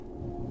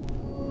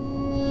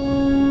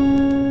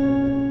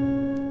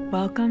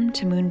Welcome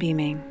to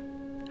Moonbeaming,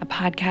 a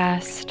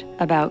podcast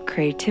about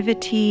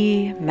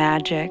creativity,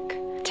 magic,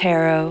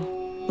 tarot,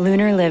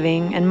 lunar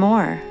living, and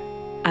more.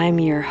 I'm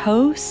your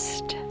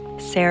host,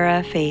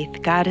 Sarah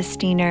Faith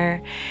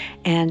Gottesdiener,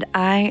 and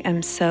I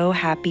am so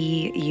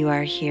happy you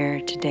are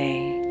here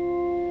today.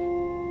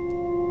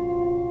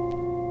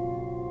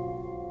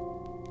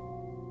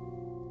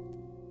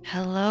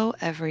 Hello,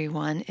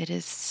 everyone. It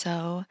is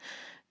so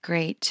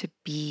great to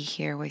be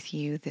here with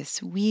you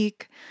this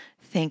week.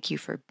 Thank you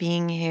for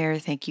being here.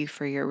 Thank you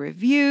for your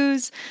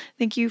reviews.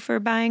 Thank you for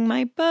buying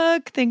my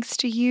book. Thanks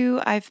to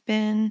you, I've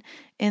been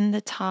in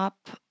the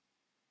top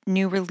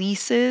new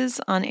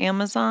releases on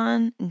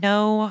Amazon.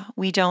 No,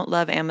 we don't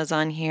love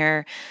Amazon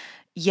here.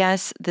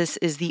 Yes, this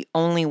is the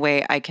only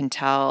way I can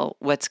tell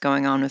what's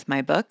going on with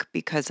my book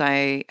because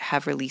I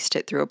have released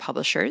it through a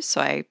publisher, so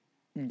I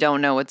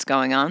don't know what's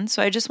going on.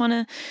 So I just want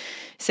to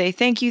say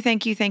thank you,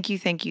 thank you, thank you,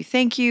 thank you,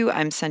 thank you.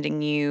 I'm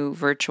sending you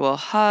virtual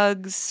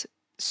hugs,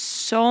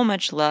 so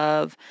much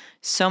love,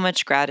 so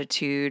much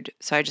gratitude.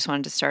 So I just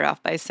wanted to start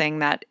off by saying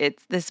that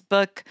this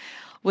book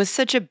was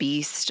such a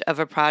beast of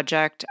a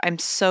project. I'm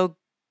so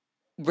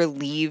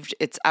relieved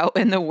it's out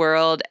in the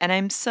world, and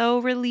I'm so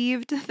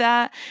relieved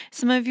that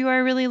some of you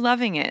are really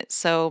loving it.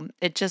 So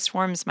it just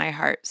warms my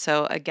heart.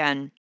 So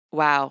again,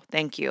 wow,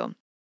 thank you.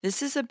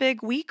 This is a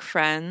big week,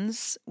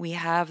 friends. We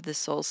have the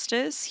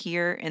solstice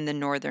here in the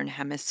Northern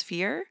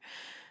Hemisphere.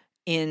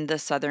 In the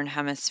Southern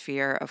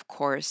Hemisphere, of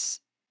course,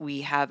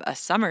 we have a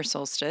summer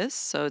solstice,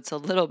 so it's a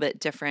little bit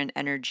different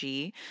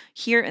energy.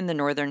 Here in the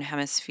Northern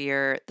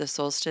Hemisphere, the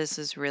solstice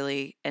is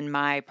really, in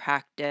my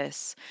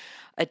practice,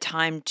 a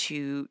time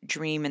to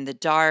dream in the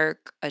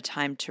dark, a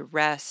time to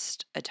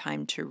rest, a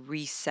time to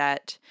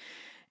reset.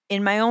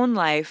 In my own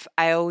life,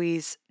 I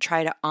always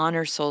try to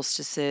honor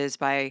solstices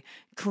by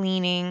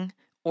cleaning,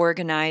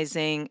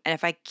 organizing, and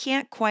if I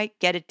can't quite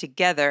get it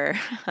together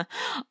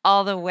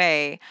all the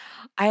way,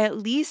 I at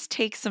least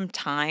take some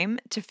time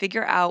to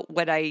figure out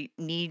what I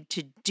need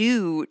to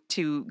do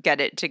to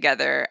get it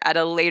together at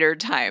a later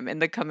time in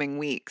the coming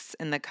weeks,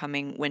 in the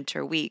coming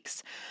winter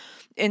weeks.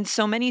 In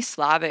so many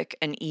Slavic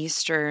and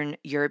Eastern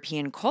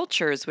European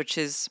cultures, which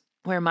is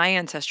where my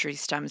ancestry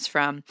stems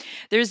from,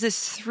 there's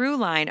this through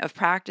line of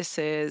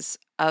practices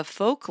of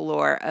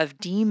folklore of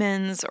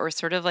demons or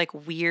sort of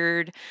like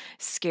weird,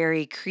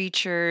 scary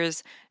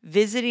creatures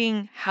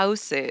visiting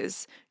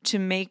houses to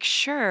make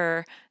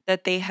sure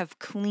that they have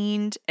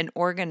cleaned and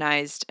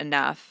organized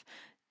enough.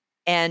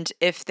 And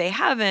if they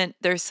haven't,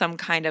 there's some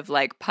kind of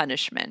like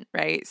punishment,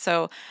 right?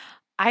 So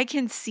I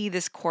can see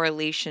this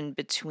correlation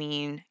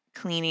between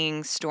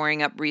cleaning,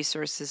 storing up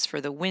resources for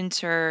the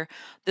winter.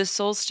 The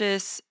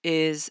solstice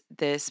is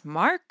this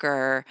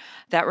marker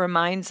that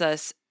reminds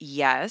us,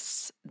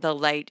 yes, the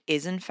light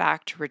is in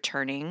fact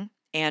returning.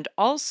 And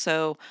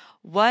also,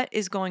 what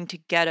is going to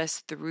get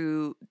us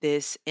through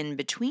this in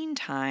between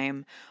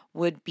time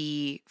would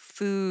be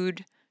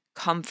food,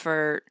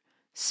 comfort,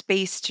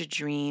 space to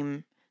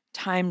dream,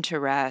 time to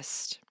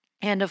rest.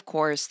 And of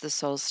course, the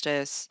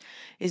solstice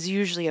is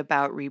usually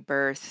about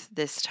rebirth,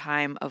 this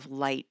time of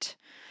light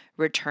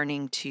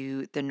returning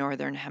to the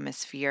Northern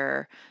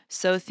Hemisphere.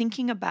 So,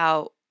 thinking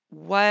about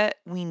what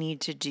we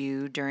need to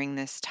do during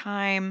this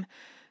time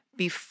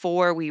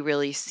before we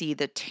really see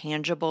the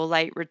tangible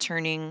light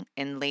returning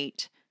in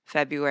late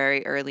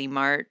February, early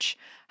March,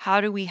 how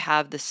do we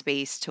have the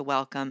space to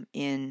welcome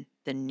in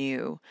the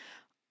new?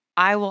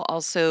 I will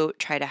also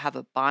try to have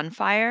a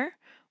bonfire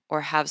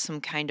or have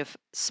some kind of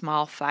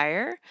small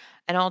fire,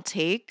 and I'll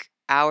take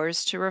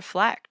hours to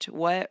reflect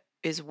what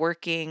is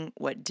working,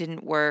 what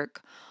didn't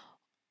work,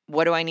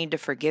 what do I need to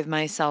forgive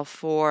myself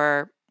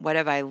for, what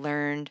have I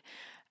learned,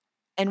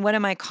 and what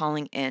am I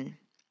calling in?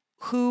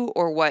 Who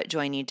or what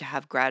do I need to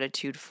have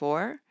gratitude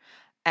for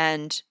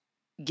and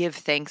give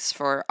thanks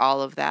for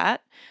all of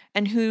that?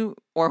 And who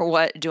or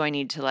what do I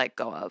need to let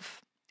go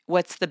of?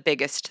 What's the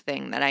biggest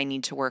thing that I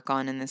need to work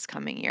on in this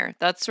coming year?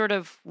 That's sort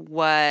of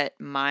what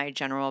my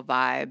general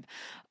vibe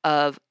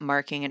of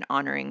marking and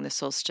honoring the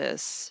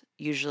solstice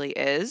usually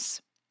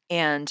is.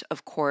 And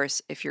of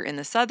course, if you're in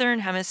the Southern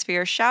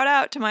Hemisphere, shout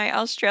out to my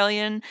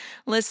Australian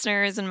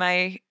listeners and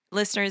my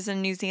listeners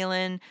in New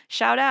Zealand.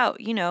 Shout out,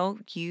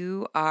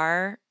 you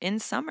are in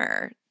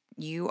summer.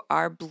 You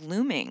are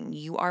blooming,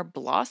 you are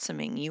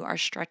blossoming, you are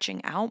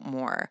stretching out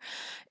more.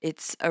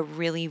 It's a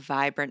really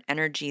vibrant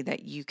energy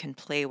that you can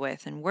play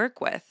with and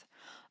work with.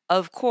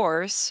 Of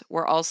course,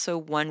 we're also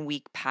 1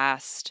 week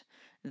past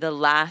the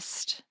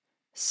last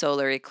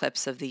solar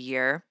eclipse of the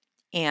year.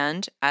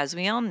 And as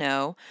we all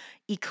know,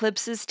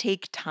 eclipses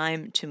take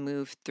time to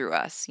move through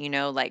us.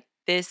 Like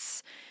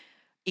this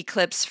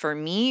eclipse for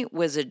me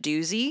was a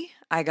doozy.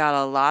 I got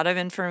a lot of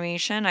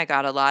information, I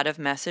got a lot of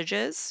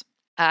messages.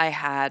 I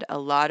had a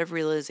lot of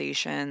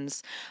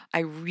realizations. I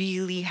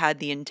really had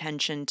the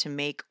intention to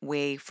make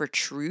way for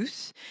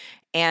truth,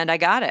 and I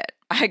got it.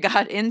 I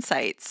got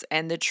insights,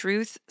 and the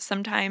truth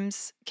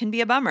sometimes can be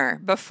a bummer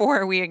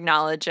before we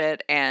acknowledge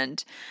it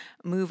and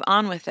move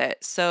on with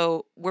it.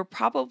 So we're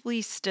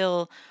probably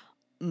still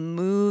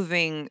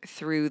moving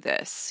through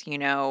this.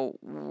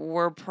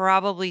 We're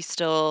probably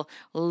still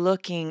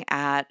looking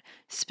at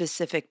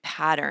specific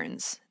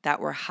patterns that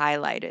were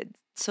highlighted.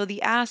 So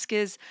the ask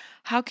is,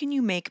 how can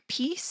you make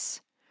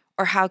peace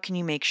or how can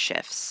you make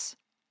shifts?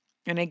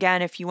 And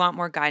again, if you want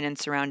more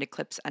guidance around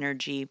eclipse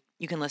energy,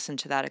 you can listen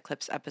to that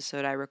eclipse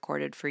episode I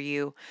recorded for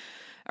you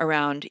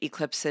around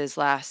eclipses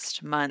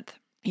last month.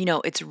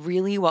 It's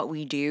really what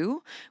we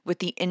do with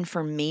the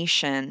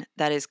information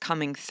that is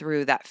coming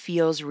through that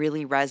feels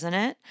really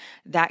resonant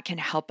that can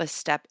help us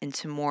step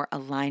into more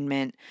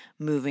alignment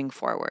moving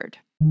forward.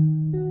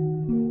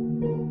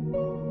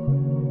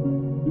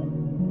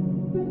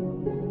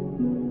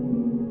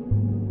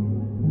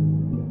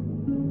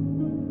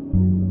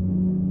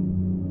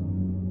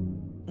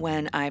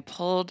 When I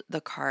pulled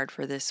the card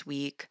for this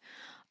week,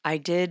 I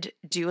did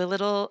do a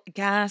little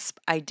gasp.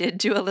 I did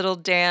do a little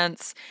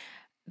dance.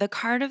 The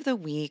card of the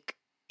week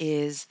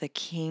is the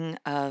King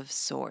of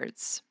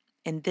Swords.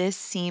 And this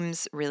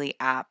seems really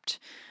apt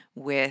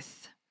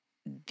with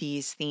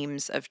these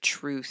themes of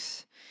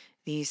truth,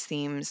 these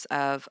themes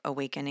of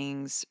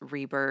awakenings,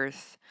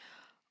 rebirth.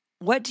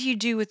 What do you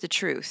do with the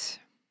truth?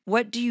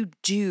 What do you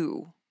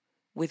do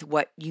with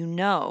what you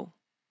know,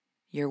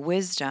 your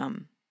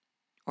wisdom,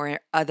 or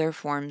other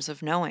forms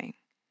of knowing?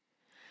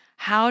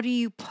 How do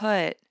you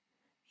put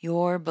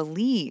your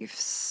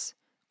beliefs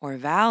or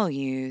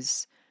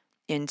values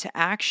into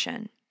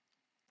action?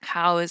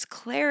 How is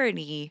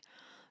clarity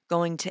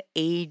going to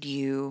aid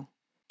you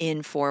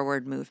in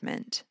forward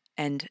movement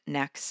and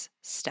next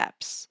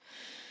steps?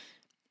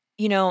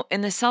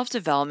 In the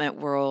self-development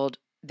world,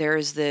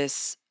 there's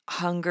this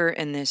hunger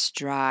and this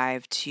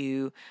drive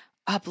to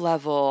up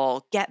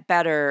level, get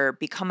better,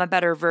 become a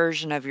better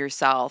version of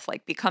yourself,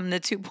 like become the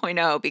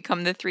 2.0,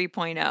 become the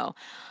 3.0.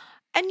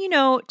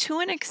 And to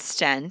an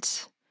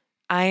extent,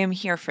 I am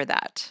here for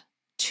that.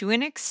 To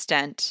an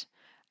extent,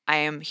 I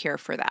am here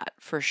for that,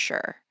 for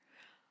sure.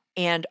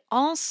 And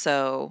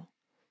also,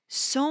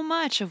 so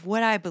much of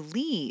what I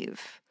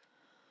believe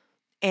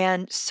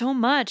and so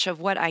much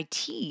of what I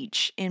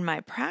teach in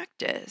my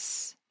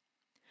practice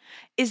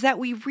is that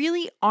we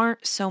really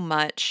aren't so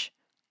much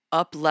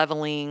up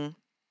leveling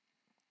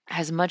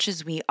as much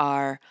as we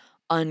are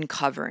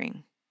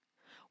uncovering.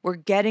 We're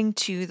getting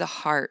to the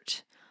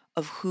heart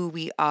of who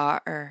we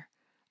are,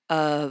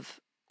 of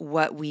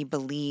what we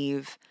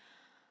believe.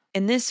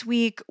 And this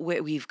week,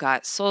 we've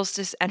got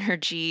solstice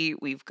energy,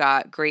 we've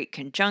got great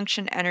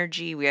conjunction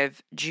energy, we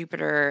have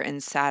Jupiter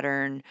and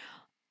Saturn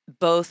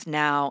both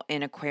now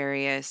in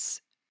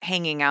Aquarius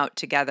hanging out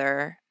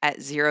together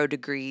at 0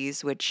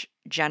 degrees, which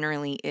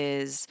generally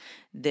is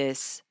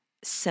this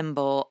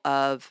symbol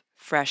of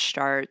fresh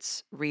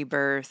starts,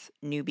 rebirth,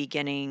 new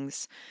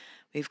beginnings.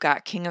 We've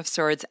got King of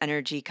Swords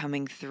energy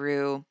coming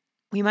through.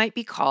 We might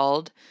be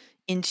called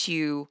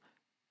into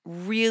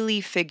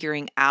really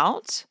figuring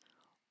out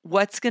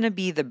what's going to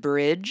be the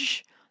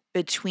bridge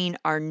between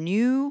our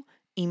new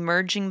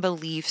emerging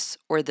beliefs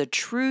or the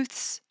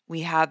truths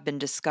we have been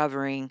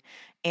discovering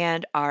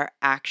and our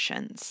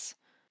actions.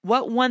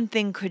 What one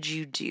thing could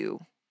you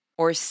do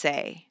or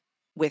say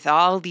with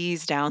all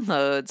these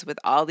downloads, with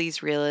all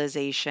these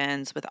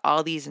realizations, with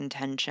all these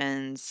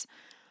intentions?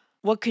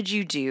 What could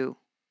you do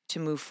to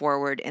move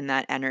forward in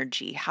that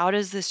energy? How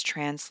does this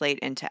translate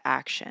into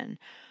action?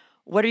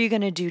 What are you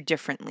going to do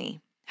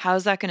differently? How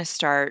is that going to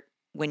start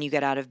when you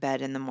get out of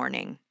bed in the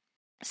morning?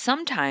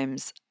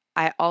 Sometimes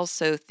I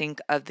also think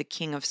of the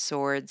King of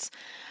Swords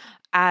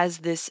as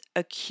this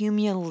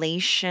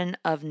accumulation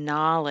of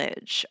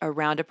knowledge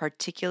around a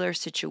particular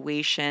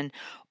situation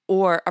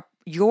or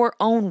your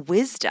own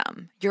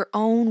wisdom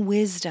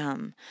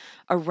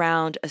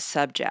around a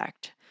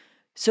subject.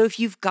 So if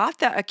you've got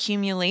that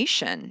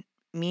accumulation,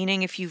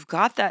 meaning if you've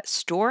got that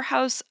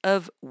storehouse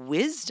of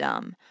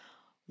wisdom,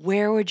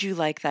 where would you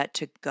like that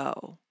to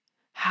go?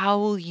 How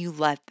will you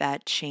let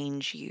that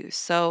change you?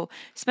 So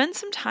spend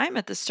some time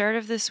at the start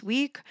of this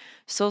week,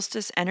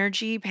 solstice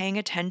energy, paying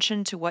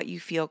attention to what you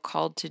feel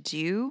called to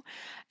do,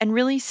 and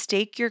really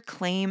stake your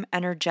claim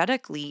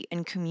energetically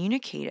and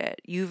communicate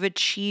it. You've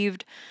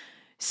achieved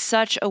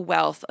such a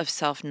wealth of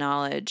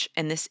self-knowledge,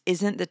 and this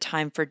isn't the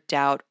time for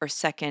doubt or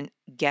second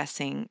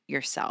guessing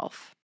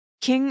yourself.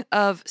 King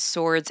of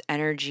Swords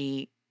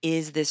energy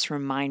is this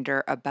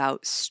reminder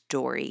about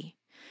story.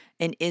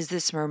 And is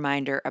this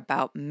reminder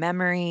about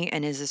memory?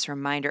 And is this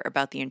reminder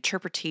about the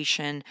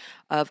interpretation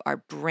of our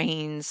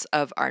brains,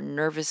 of our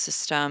nervous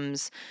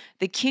systems?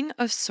 The King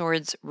of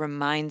Swords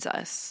reminds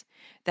us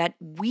that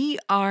we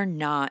are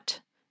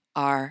not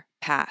our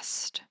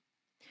past.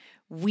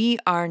 We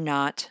are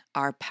not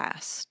our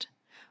past.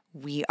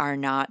 We are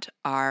not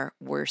our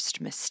worst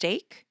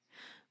mistake.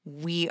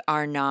 We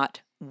are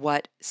not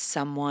what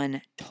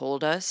someone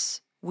told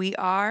us we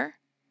are.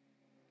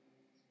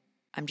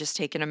 I'm just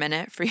taking a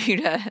minute for you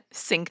to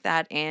sink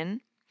that in.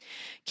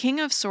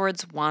 King of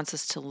Swords wants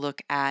us to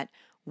look at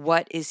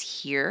what is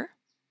here,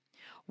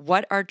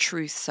 what our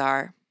truths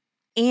are,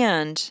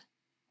 and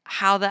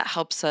how that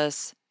helps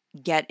us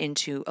get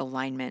into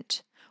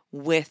alignment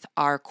with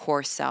our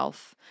core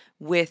self,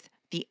 with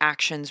the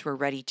actions we're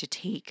ready to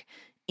take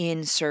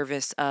in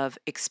service of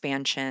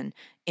expansion,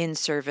 in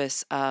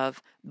service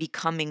of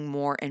becoming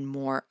more and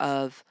more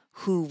of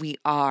who we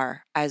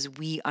are as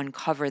we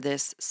uncover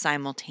this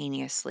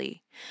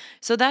simultaneously.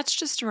 So that's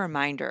just a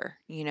reminder,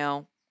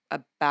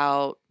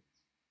 about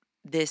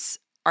this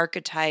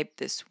archetype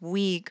this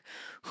week,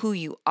 who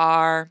you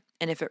are.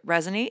 And if it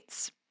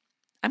resonates,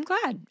 I'm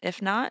glad.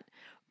 If not,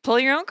 pull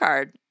your own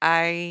card.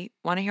 I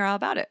want to hear all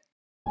about it.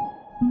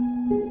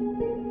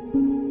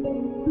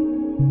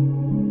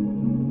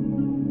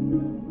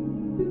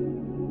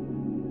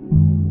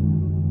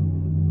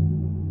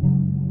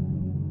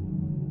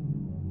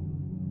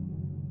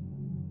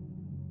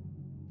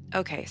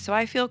 Okay, so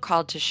I feel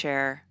called to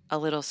share a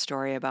little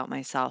story about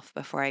myself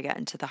before I get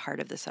into the heart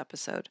of this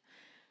episode.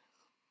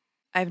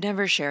 I've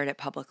never shared it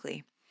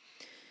publicly.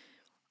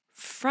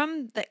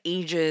 From the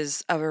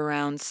ages of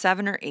around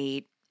 7 or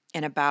 8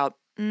 and about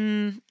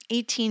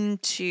 18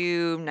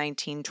 to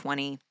 19,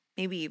 20,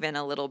 maybe even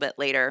a little bit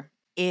later,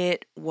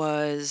 it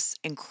was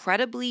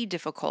incredibly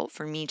difficult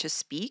for me to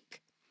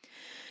speak.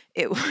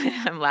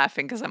 I'm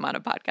laughing because I'm on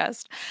a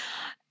podcast.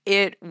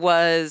 It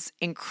was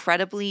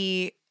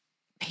incredibly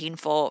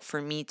painful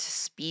for me to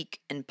speak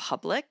in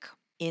public.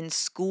 In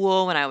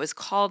school, when I was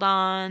called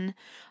on,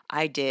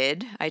 I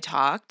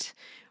talked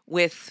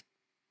with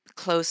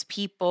close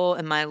people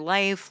in my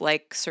life,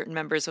 like certain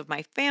members of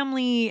my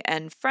family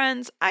and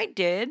friends. I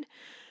did.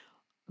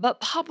 But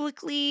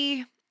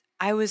publicly,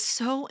 I was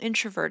so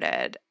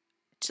introverted,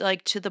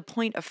 to the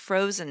point of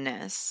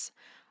frozenness.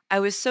 I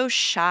was so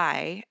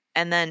shy.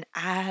 And then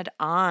add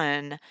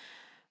on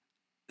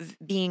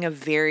being a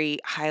very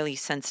highly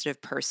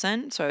sensitive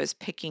person. So I was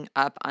picking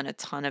up on a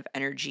ton of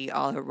energy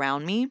all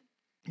around me,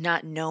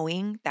 not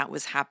knowing that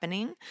was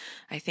happening.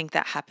 I think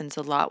that happens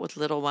a lot with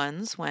little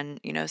ones when,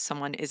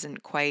 someone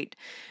isn't quite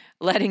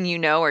letting you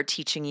know or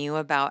teaching you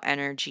about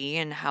energy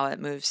and how it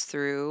moves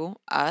through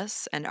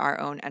us and our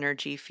own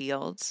energy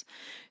fields.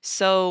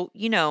 So,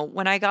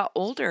 when I got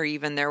older,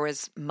 even there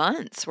was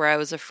months where I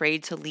was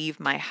afraid to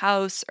leave my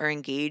house or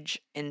engage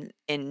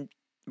in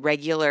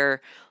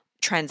regular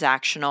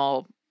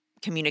transactional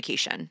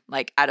communication,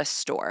 like at a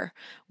store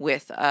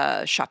with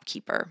a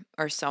shopkeeper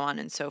or so on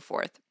and so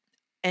forth.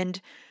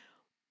 And,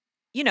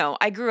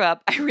 I grew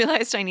up, I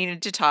realized I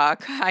needed to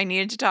talk. I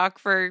needed to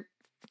talk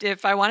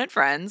if I wanted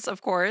friends,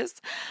 of course.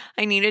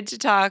 I needed to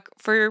talk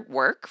for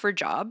work, for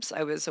jobs.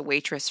 I was a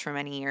waitress for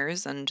many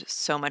years, and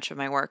so much of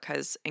my work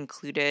has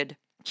included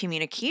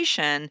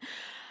communication.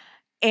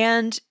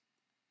 And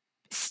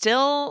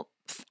still,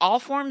 all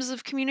forms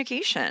of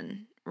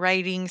communication,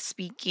 writing,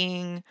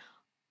 speaking,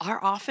 are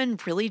often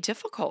really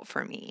difficult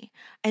for me.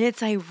 And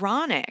it's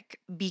ironic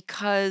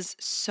because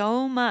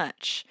so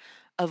much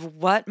of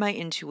what my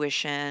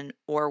intuition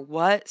or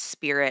what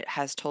spirit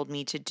has told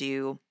me to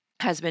do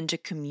has been to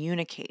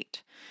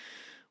communicate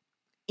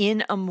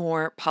in a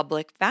more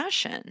public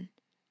fashion.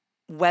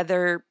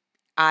 Whether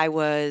I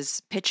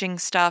was pitching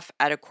stuff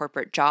at a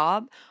corporate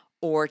job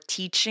or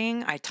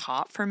teaching, I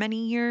taught for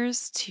many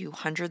years to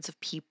hundreds of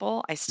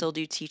people. I still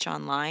do teach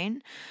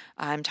online.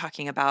 I'm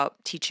talking about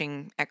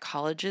teaching at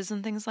colleges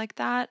and things like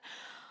that.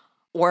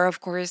 Or, of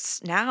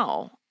course,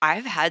 now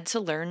I've had to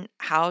learn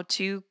how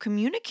to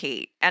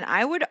communicate. And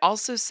I would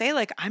also say,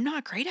 I'm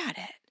not great at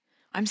it.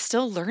 I'm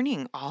still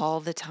learning all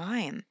the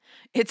time.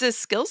 It's a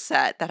skill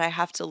set that I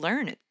have to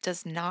learn. It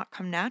does not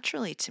come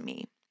naturally to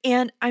me.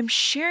 And I'm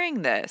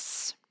sharing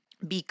this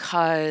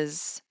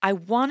because I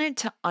wanted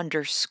to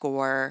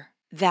underscore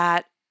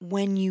that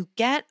when you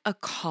get a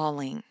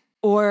calling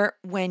or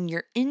when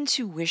your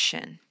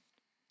intuition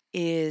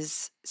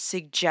is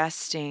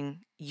suggesting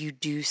you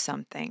do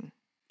something,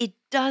 it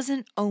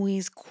doesn't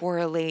always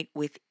correlate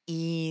with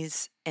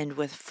ease and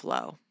with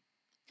flow.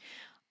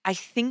 I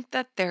think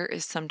that there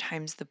is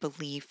sometimes the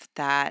belief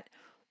that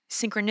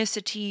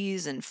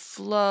synchronicities and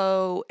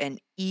flow and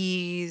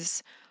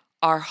ease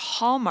are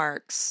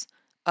hallmarks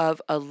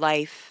of a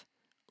life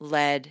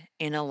led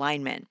in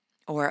alignment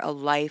or a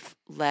life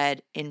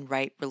led in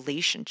right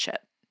relationship.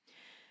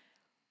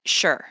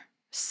 Sure,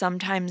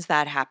 sometimes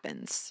that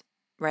happens,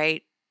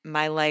 right?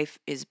 My life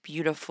is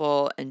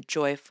beautiful and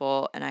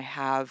joyful, and I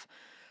have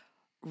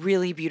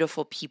really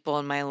beautiful people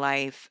in my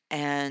life,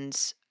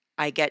 and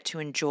I get to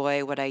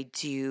enjoy what I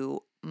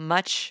do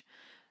much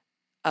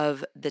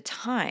of the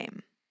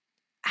time.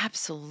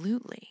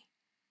 Absolutely.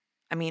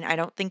 I mean, I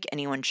don't think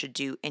anyone should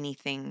do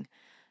anything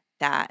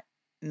that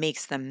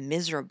makes them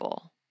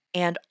miserable.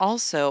 And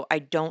also, I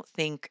don't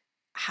think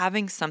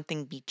having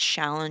something be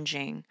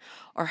challenging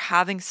or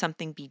having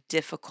something be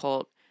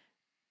difficult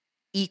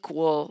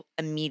equal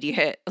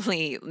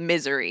immediately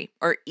misery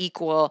or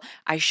equal,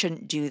 I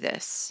shouldn't do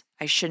this.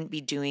 I shouldn't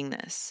be doing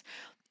this.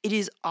 It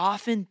is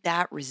often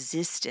that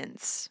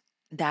resistance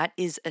that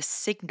is a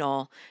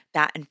signal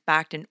that, in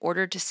fact, in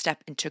order to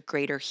step into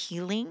greater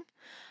healing,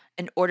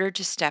 in order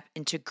to step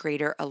into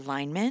greater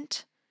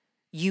alignment,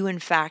 you, in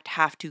fact,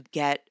 have to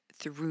get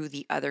through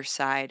the other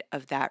side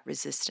of that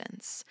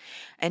resistance.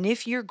 And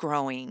if you're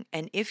growing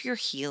and if you're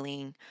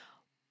healing,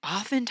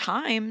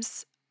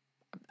 oftentimes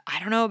I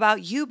don't know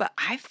about you, but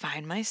I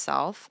find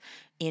myself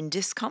in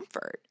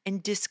discomfort.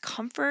 And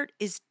discomfort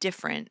is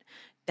different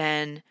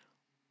than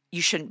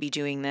you shouldn't be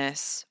doing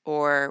this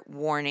or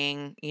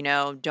warning,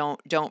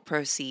 don't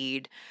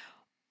proceed.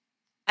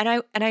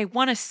 And I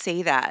want to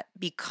say that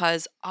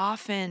because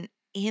often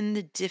in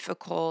the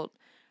difficult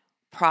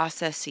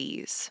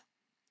processes,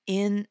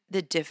 in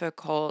the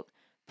difficult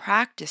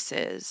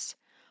practices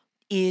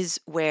is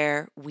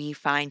where we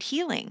find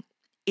healing.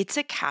 It's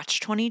a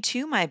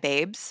catch-22, my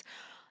babes.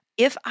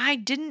 If I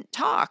didn't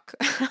talk,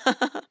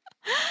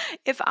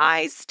 if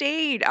I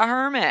stayed a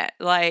hermit,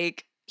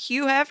 like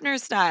Hugh Hefner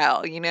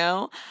style,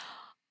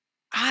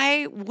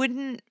 I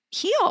wouldn't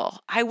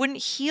heal. I wouldn't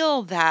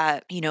heal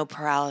that,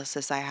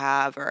 paralysis I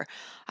have, or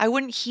I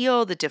wouldn't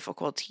heal the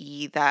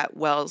difficulty that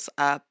wells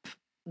up,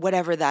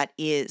 whatever that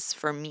is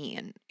for me.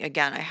 And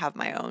again, I have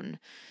my own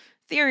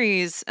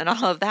theories and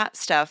all of that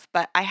stuff,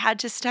 but I had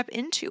to step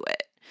into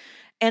it.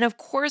 And of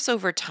course,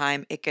 over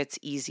time, it gets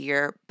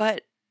easier.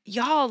 But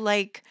y'all,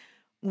 like,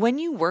 when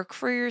you work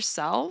for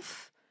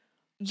yourself,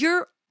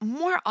 you're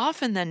more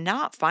often than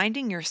not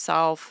finding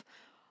yourself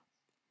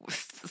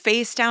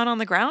face down on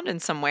the ground in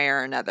some way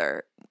or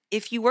another.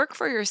 If you work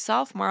for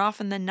yourself, more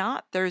often than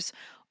not, there's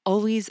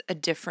always a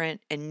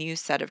different and new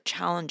set of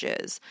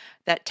challenges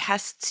that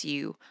tests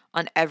you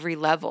on every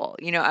level.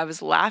 I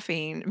was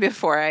laughing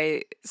before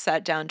I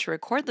sat down to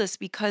record this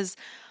because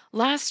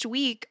last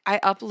week I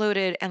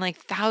uploaded and like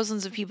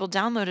thousands of people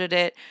downloaded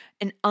it,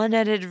 an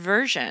unedited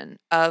version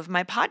of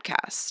my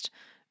podcast,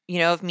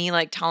 of me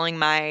like telling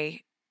my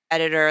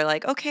editor,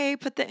 like, okay,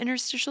 put the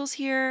interstitials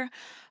here.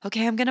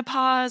 Okay, I'm going to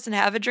pause and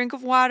have a drink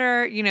of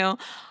water,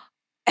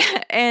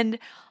 and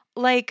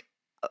like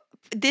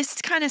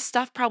this kind of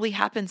stuff probably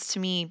happens to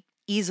me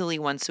easily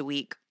once a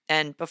week.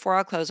 And before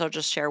I close, I'll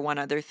just share one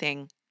other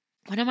thing.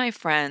 One of my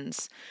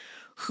friends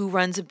who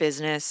runs a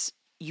business,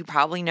 you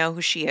probably know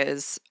who she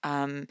is.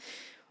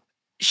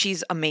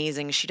 She's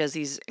amazing. She does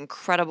these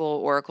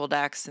incredible oracle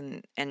decks,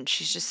 and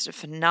she's just a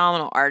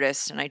phenomenal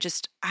artist. And I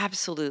just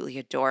absolutely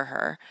adore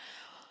her.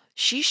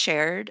 She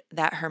shared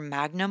that her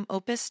magnum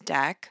opus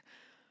deck,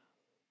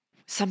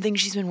 something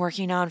she's been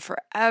working on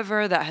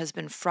forever that has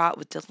been fraught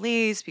with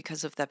delays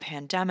because of the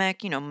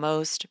pandemic.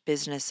 Most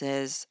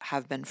businesses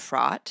have been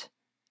fraught,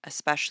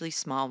 especially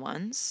small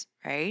ones,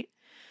 right?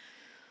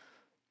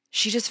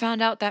 She just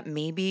found out that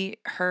maybe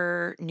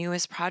her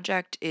newest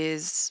project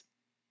is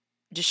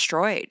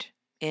destroyed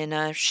in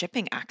a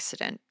shipping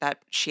accident that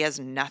she has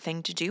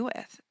nothing to do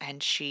with.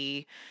 And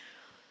she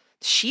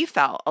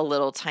felt a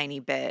little tiny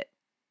bit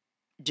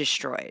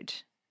destroyed,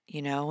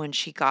 when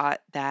she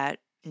got that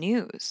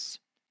news.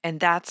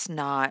 And that's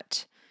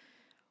not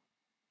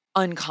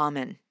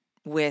uncommon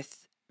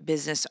with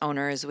business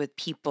owners, with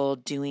people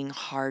doing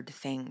hard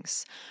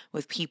things,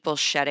 with people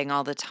shedding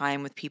all the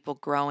time, with people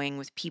growing,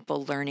 with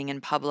people learning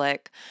in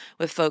public,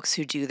 with folks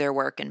who do their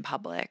work in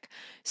public.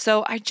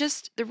 So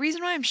the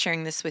reason why I'm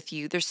sharing this with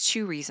you, there's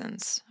two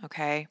reasons,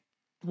 okay?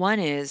 One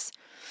is,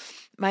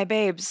 my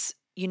babes,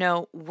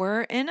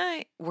 we're in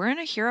a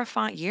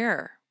Hierophant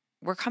year.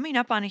 We're coming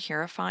up on a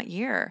Hierophant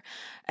year.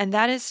 And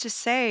that is to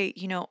say,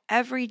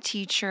 every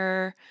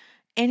teacher,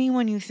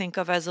 anyone you think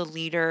of as a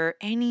leader,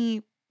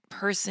 any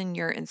person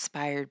you're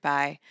inspired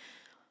by,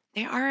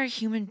 they are a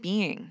human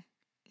being.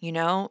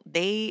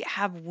 They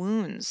have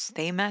wounds,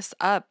 they mess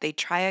up, they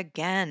try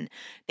again,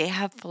 they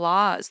have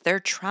flaws, they're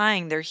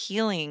trying, they're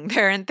healing,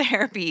 they're in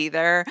therapy,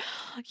 they're,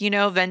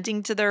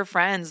 venting to their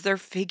friends, they're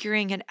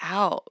figuring it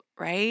out,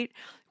 right?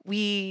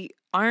 We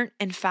aren't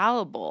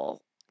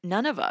infallible.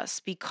 None of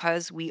us,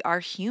 because we are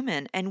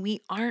human and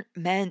we aren't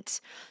meant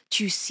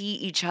to see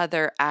each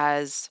other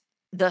as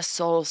the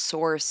sole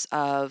source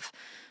of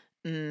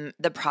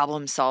the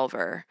problem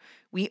solver.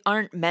 We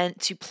aren't meant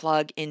to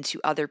plug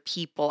into other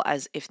people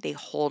as if they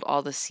hold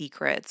all the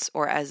secrets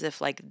or as if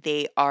like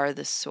they are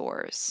the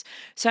source.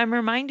 So I'm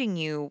reminding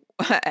you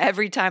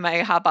every time I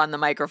hop on the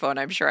microphone,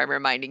 I'm sure I'm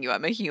reminding you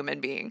I'm a human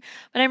being,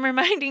 but I'm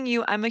reminding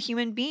you I'm a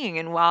human being.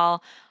 And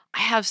while I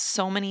have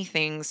so many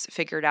things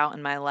figured out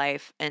in my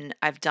life and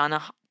I've done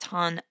a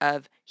ton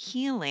of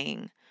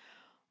healing,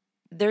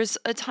 there's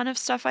a ton of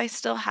stuff I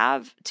still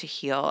have to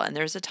heal, and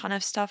there's a ton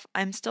of stuff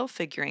I'm still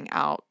figuring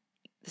out,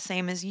 the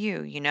same as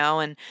you,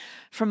 And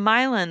from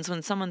my lens,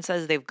 when someone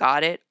says they've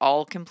got it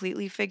all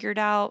completely figured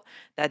out,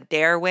 that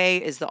their way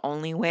is the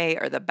only way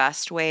or the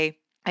best way,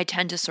 I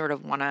tend to sort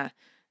of want to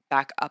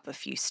back up a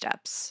few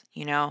steps,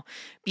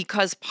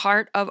 because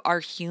part of our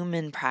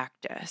human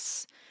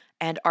practice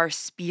and our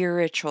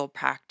spiritual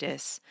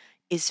practice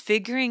is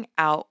figuring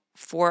out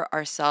for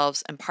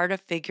ourselves. And part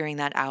of figuring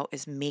that out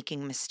is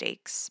making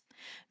mistakes.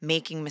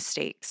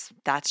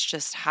 That's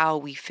just how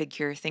we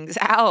figure things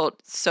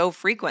out so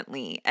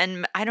frequently.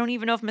 And I don't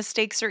even know if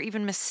mistakes are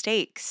even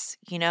mistakes,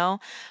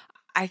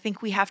 I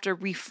think we have to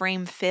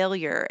reframe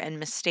failure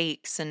and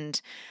mistakes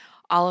and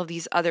all of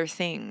these other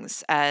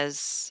things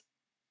as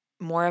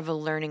more of a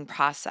learning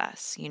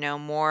process,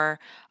 more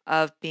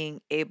of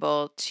being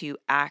able to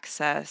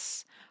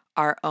access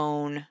our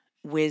own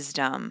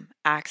wisdom,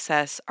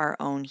 access our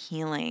own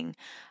healing,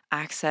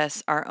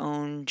 access our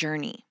own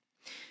journey.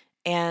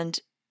 And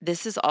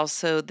this is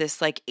also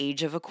this like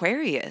age of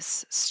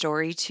Aquarius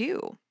story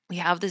too. We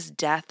have this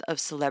death of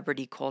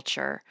celebrity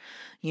culture,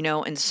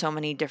 in so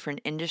many different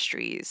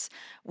industries.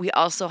 We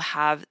also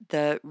have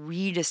the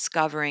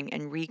rediscovering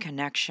and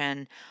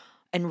reconnection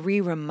and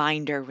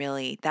reminder,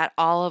 really, that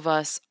all of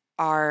us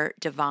are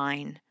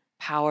divine,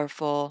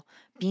 powerful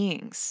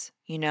beings,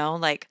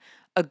 like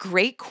a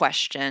great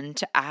question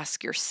to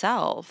ask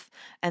yourself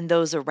and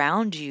those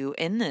around you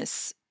in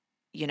this,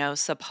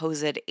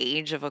 supposed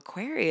age of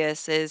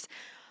Aquarius is,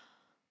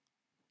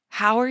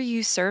 how are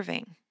you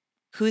serving?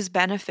 Who's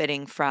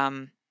benefiting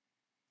from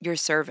your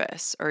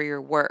service or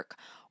your work?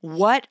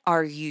 What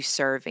are you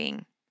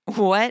serving?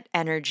 What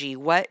energy,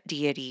 what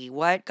deity,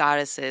 what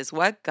goddesses,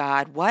 what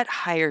God, what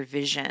higher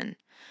vision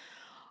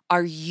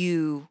are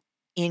you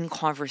in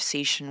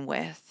conversation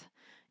with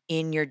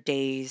in your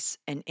days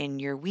and in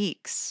your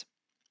weeks?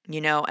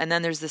 And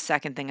then there's the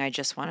second thing I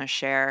just want to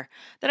share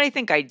that I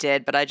think I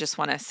did, but I just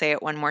want to say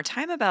it one more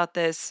time about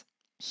this.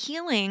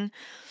 Healing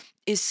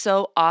is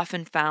so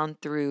often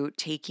found through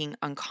taking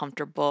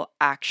uncomfortable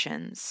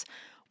actions.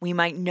 We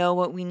might know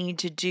what we need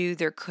to do.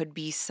 There could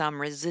be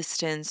some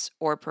resistance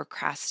or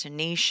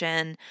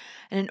procrastination.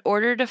 And in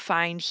order to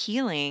find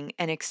healing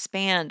and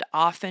expand,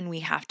 often we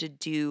have to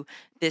do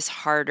this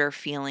harder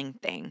feeling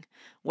thing,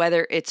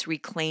 whether it's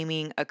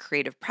reclaiming a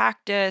creative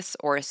practice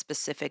or a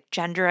specific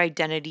gender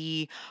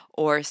identity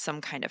or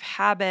some kind of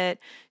habit.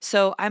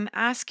 So I'm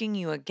asking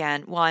you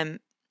again,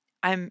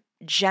 I'm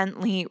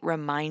gently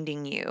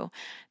reminding you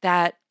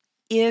that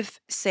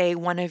if, say,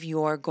 one of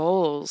your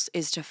goals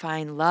is to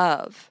find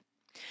love,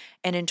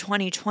 and in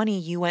 2020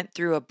 you went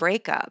through a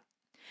breakup,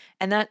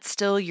 and that's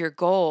still your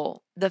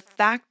goal, the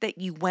fact that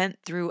you went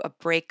through a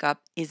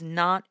breakup is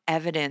not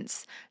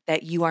evidence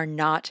that you are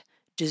not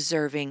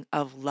deserving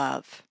of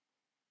love.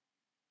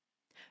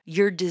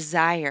 Your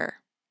desire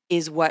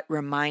is what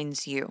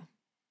reminds you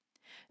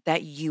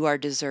that you are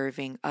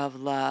deserving of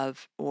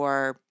love,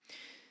 or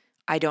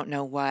I don't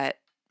know what,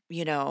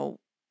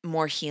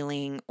 more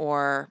healing,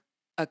 or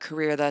a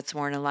career that's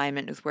more in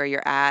alignment with where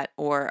you're at,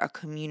 or a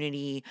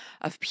community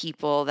of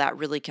people that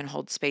really can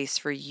hold space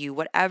for you.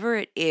 Whatever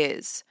it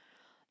is,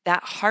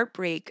 that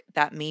heartbreak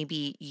that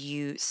maybe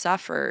you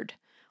suffered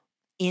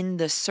in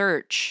the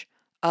search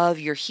of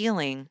your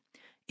healing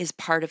is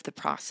part of the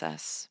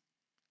process.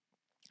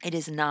 It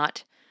is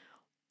not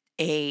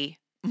a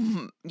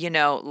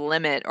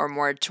limit or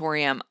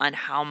moratorium on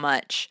how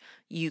much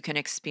you can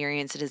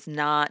experience. It is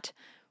not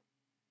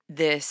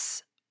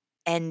this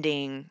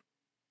ending.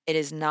 It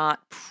is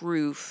not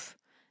proof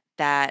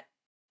that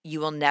you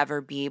will never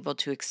be able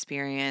to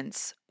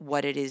experience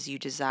what it is you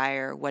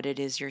desire, what it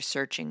is you're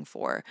searching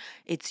for.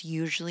 It's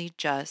usually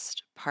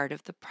just part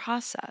of the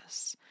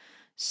process.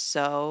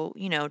 So,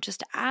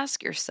 just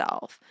ask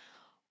yourself,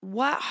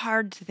 what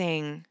hard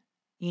thing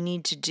you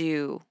need to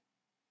do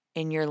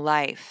in your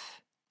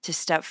life to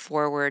step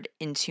forward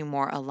into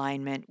more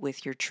alignment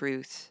with your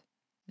truth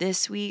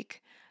this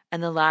week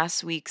and the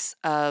last weeks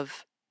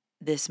of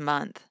this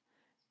month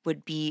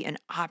would be an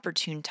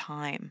opportune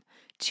time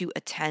to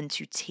attend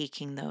to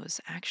taking those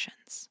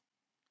actions.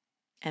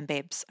 And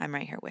babes, I'm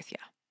right here with you.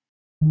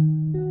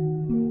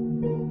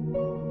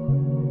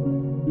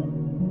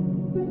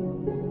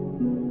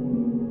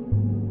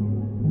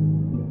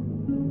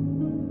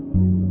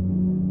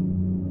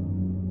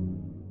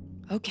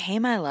 Okay,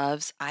 my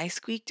loves, I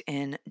squeaked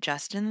in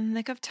just in the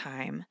nick of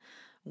time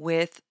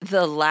with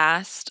the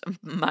last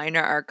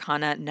Minor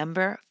Arcana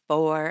number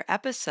 4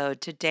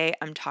 episode. Today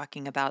I'm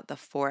talking about the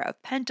Four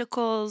of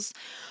Pentacles,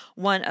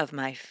 one of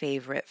my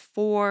favorite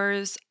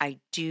fours. I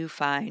do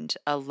find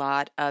a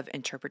lot of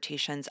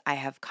interpretations I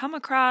have come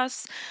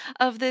across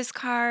of this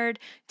card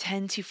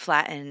tend to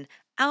flatten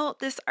out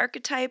this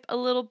archetype a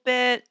little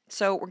bit.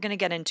 So we're going to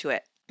get into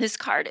it. This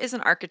card is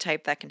an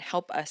archetype that can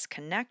help us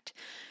connect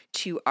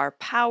to our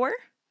power,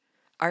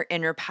 our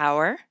inner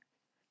power,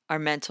 our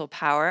mental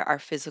power, our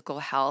physical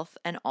health,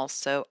 and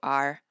also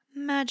our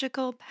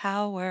magical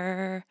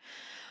power.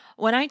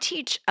 When I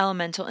teach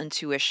Elemental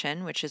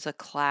Intuition, which is a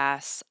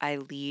class I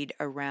lead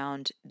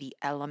around the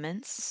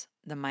elements,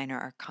 the minor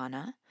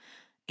arcana,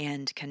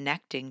 and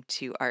connecting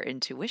to our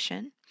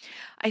intuition,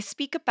 I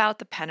speak about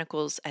the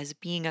pentacles as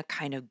being a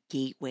kind of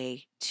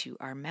gateway to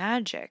our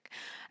magic.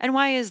 And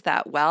why is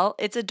that? Well,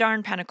 it's a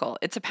darn pentacle.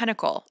 It's a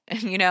pentacle.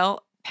 And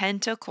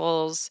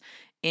pentacles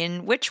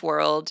in witch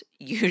world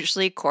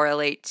usually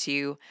correlate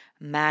to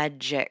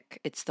magic.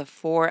 It's the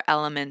 4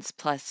 elements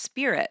plus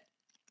spirit.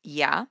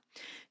 Yeah.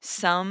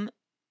 Some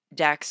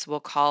decks will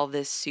call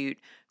this suit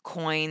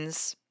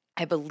coins.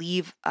 I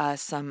believe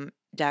some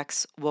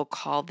decks will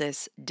call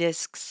this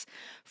discs.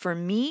 For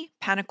me,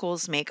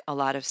 pentacles make a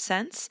lot of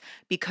sense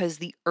because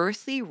the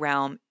earthly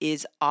realm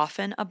is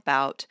often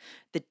about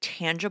the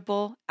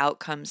tangible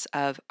outcomes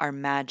of our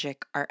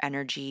magic, our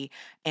energy,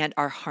 and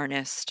our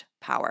harnessed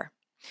power.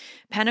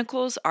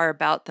 Pentacles are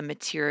about the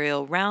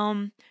material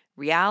realm,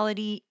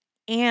 reality,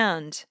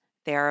 and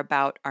They are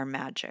about our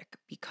magic,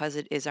 because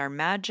it is our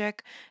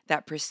magic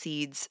that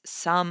precedes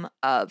some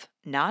of,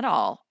 not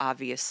all,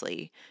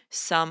 obviously,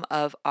 some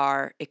of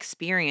our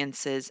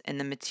experiences in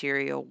the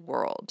material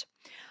world.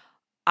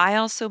 I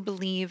also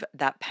believe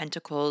that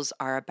pentacles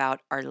are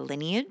about our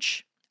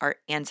lineage, our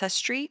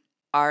ancestry,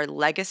 our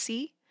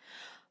legacy,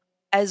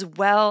 as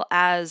well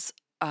as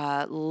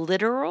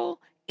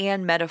literal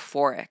and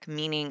metaphoric,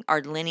 meaning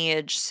our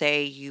lineage,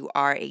 say you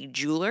are a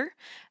jeweler.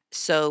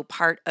 So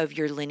part of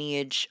your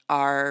lineage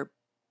are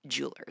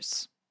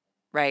jewelers,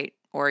 right?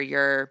 Or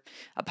you're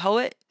a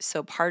poet.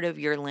 So part of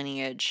your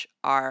lineage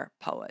are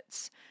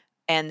poets.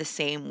 And the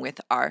same with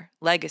our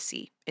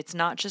legacy. It's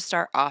not just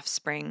our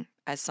offspring.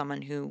 As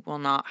someone who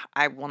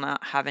I will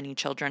not have any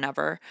children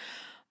ever.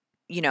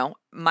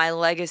 My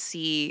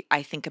legacy,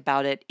 I think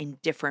about it in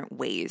different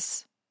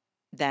ways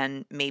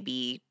than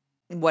maybe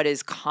what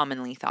is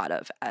commonly thought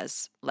of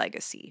as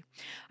legacy.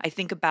 I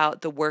think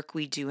about the work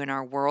we do in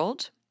our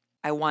world.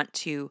 I want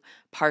to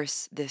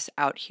parse this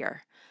out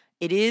here.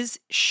 It is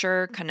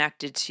sure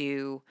connected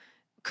to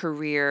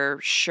career,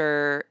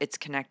 sure, it's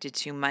connected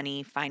to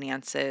money,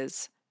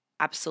 finances,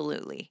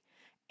 absolutely.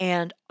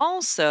 And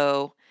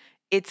also,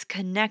 it's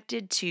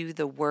connected to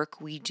the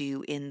work we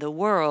do in the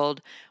world,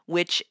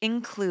 which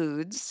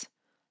includes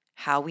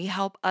how we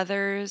help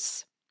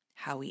others,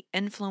 how we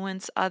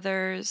influence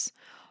others,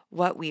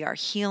 what we are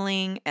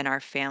healing in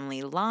our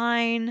family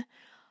line,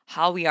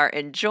 how we are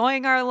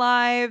enjoying our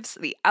lives,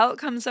 the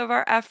outcomes of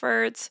our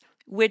efforts,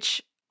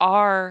 which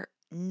are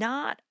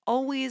not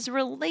always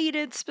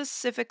related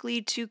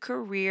specifically to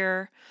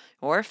career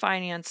or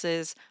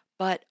finances,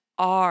 but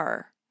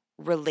are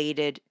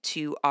related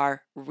to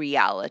our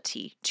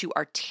reality, to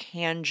our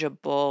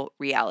tangible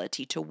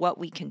reality, to what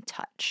we can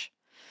touch.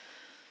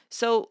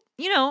 So,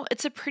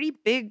 it's a pretty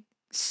big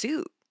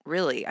suit,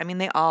 really. I mean,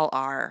 they all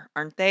are,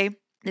 aren't they?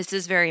 This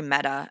is very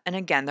meta. And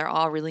again, they're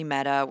all really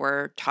meta.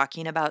 We're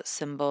talking about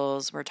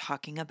symbols, we're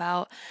talking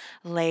about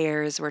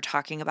layers, we're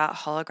talking about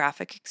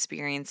holographic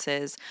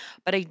experiences.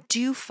 But I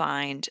do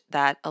find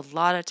that a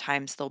lot of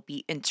times there'll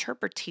be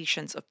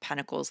interpretations of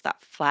pentacles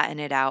that flatten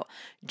it out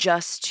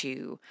just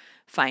to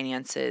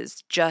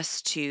finances,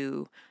 just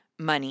to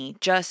money,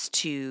 just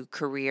to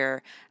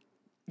career,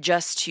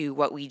 just to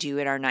what we do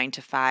at our 9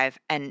 to 5.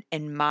 And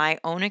in my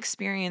own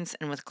experience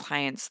and with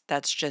clients,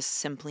 that's just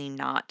simply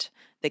not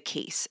the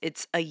case.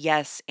 It's a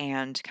yes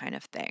and kind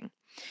of thing.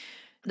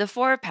 The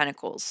Four of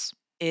Pentacles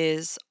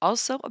is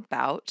also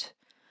about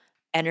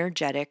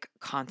energetic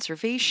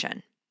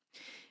conservation.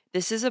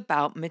 This is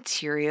about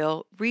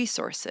material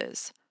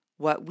resources,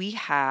 what we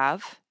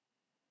have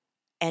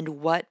and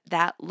what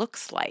that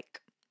looks like,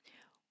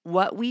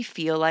 what we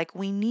feel like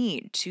we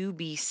need to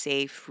be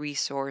safe,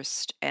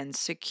 resourced, and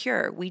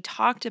secure. We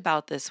talked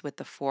about this with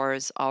the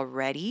fours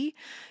already,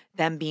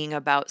 them being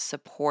about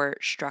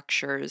support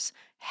structures,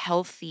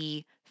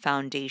 healthy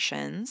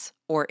foundations,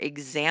 or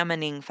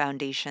examining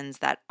foundations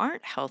that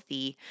aren't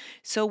healthy.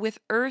 So with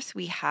Earth,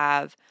 we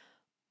have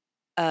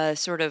a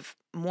sort of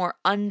more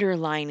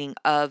underlining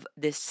of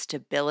this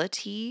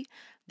stability,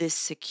 this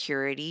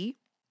security.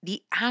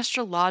 The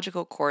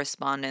astrological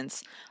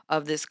correspondence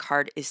of this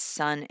card is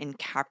Sun in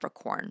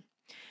Capricorn.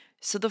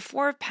 So the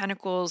Four of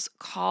Pentacles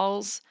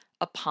calls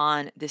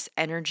upon this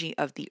energy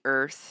of the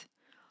earth,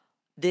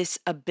 this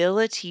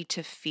ability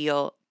to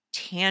feel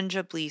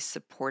tangibly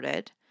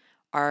supported,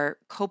 our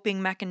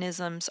coping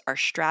mechanisms, our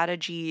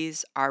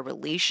strategies, our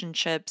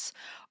relationships,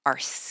 our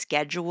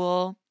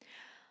schedule.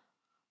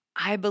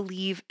 I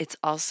believe it's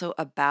also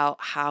about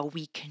how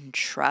we can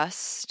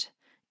trust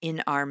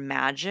in our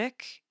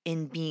magic,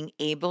 in being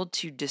able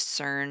to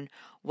discern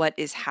what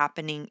is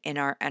happening in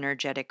our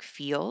energetic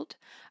field,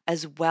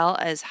 as well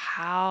as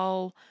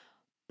how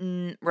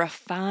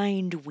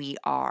refined we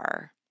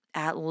are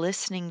at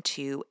listening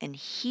to and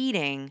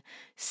heeding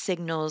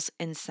signals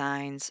and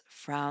signs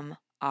from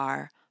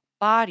our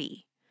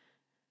body.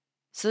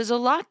 So there's a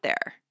lot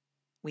there.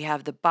 We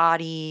have the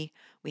body,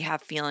 we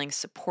have feeling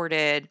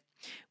supported,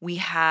 we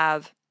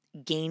have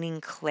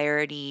gaining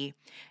clarity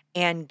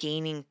and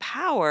gaining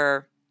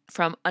power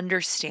from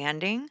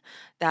understanding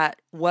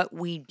that what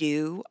we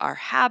do, our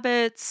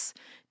habits,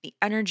 the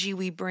energy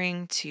we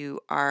bring to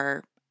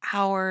our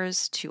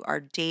hours, to our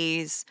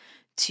days,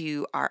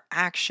 to our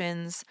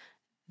actions,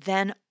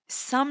 then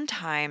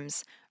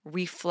sometimes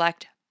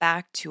reflect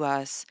back to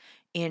us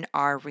in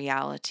our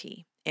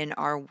reality, in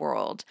our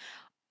world.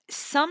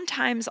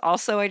 Sometimes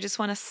also, I just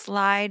want to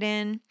slide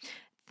in,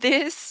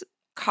 this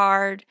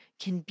card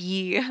can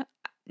be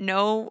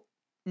no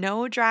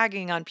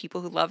dragging on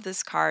people who love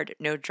this card,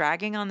 no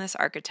dragging on this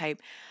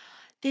archetype.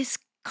 This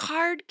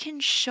card can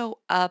show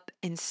up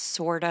in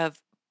sort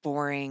of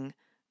boring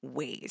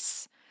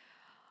ways,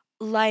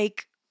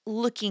 like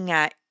looking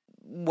at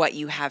what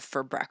you have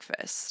for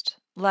breakfast,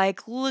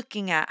 like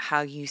looking at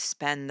how you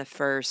spend the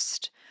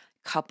first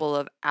couple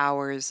of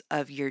hours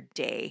of your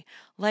day,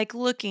 like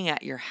looking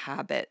at your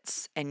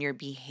habits and your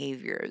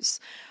behaviors.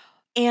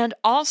 And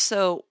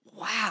also,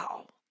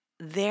 wow,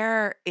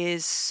 there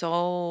is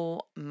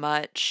so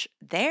much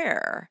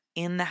there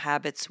in the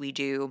habits we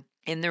do,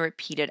 in the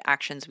repeated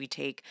actions we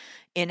take,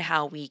 in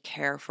how we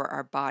care for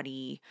our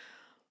body,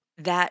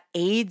 that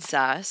aids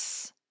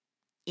us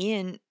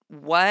in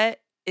what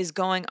is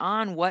going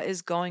on, what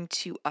is going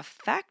to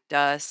affect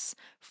us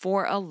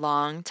for a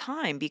long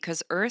time.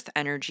 Because earth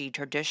energy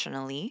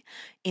traditionally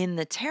in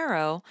the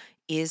tarot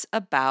is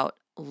about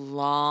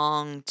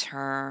long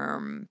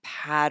term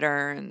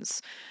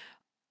patterns,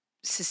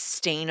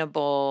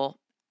 sustainable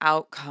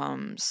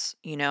outcomes,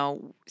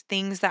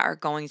 things that are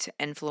going to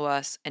influence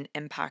us and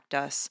impact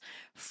us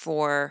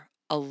for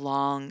a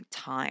long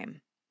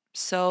time.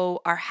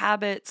 So, our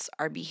habits,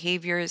 our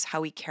behaviors,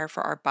 how we care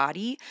for our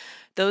body,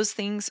 those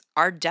things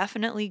are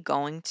definitely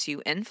going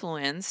to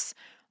influence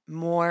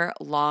more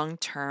long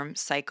term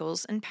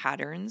cycles and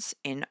patterns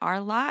in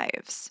our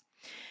lives.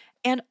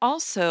 And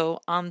also,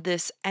 on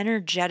this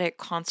energetic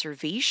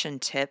conservation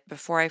tip,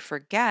 before I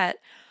forget,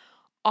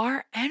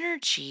 our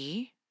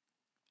energy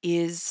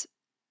is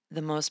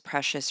the most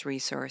precious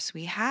resource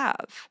we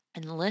have.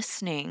 And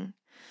listening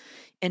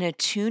and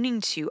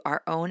attuning to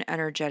our own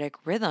energetic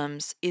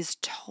rhythms is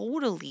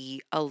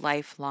totally a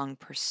lifelong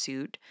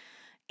pursuit,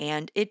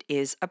 and it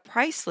is a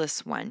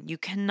priceless one. You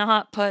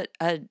cannot put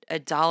a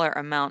dollar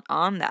amount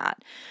on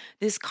that.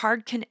 This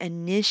card can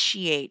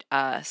initiate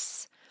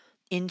us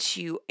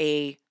into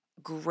a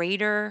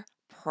greater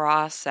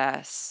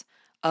process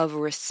of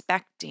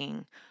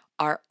respecting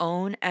our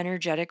own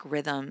energetic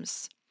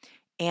rhythms,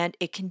 and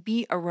it can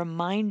be a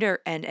reminder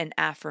and an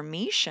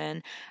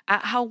affirmation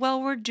at how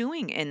well we're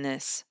doing in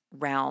this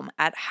realm,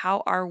 at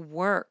how our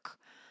work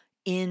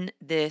in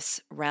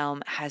this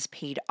realm has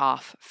paid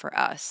off for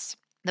us.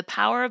 The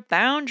power of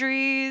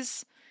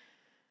boundaries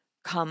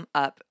come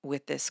up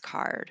with this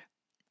card.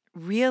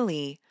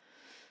 Really,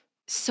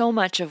 so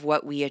much of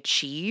what we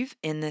achieve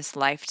in this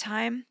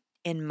lifetime,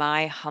 in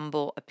my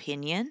humble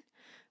opinion,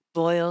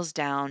 boils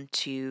down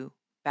to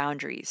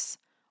boundaries.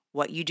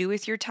 What you do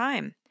with your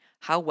time,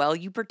 how well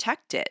you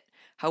protect it,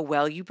 how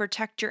well you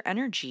protect your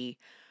energy,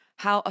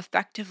 how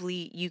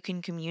effectively you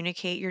can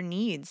communicate your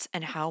needs,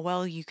 and how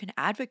well you can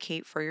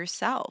advocate for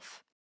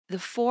yourself. The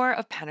Four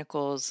of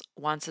Pentacles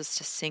wants us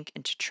to sink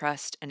into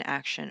trust and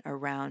action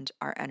around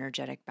our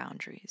energetic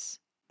boundaries.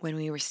 When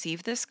we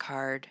receive this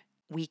card,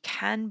 we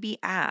can be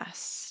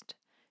asked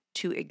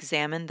to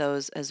examine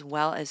those as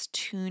well as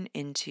tune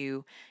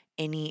into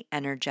any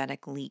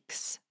energetic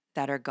leaks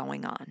that are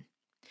going on.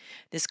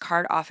 This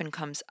card often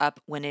comes up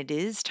when it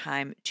is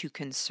time to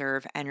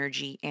conserve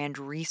energy and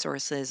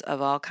resources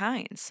of all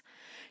kinds.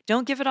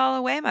 Don't give it all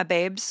away, my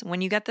babes.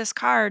 When you get this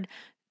card,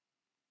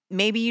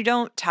 maybe you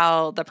don't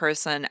tell the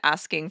person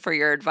asking for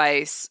your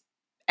advice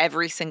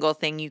every single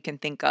thing you can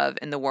think of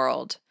in the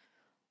world.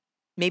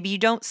 Maybe you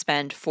don't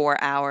spend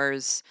 4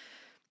 hours,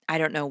 I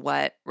don't know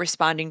what,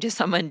 responding to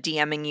someone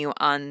DMing you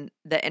on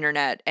the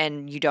internet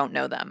and you don't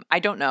know them. I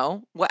don't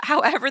know.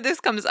 However this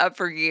comes up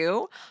for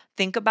you,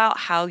 think about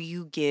how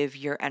you give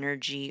your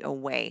energy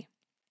away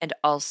and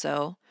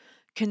also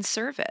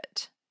conserve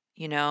it.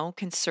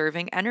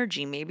 Conserving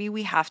energy. Maybe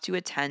we have to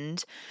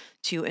attend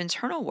to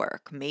internal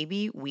work.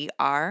 Maybe we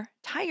are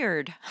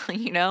tired,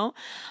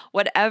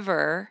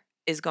 whatever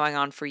is going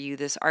on for you.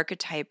 This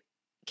archetype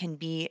can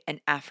be an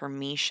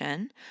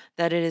affirmation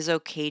that it is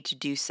okay to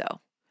do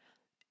so.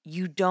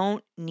 You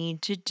don't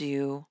need to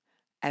do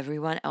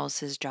everyone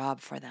else's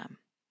job for them.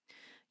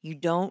 You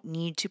don't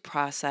need to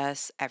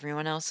process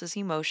everyone else's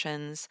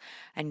emotions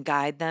and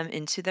guide them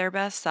into their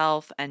best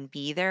self and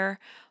be their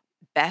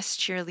best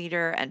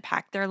cheerleader and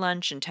pack their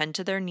lunch and tend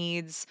to their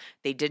needs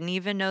they didn't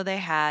even know they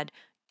had.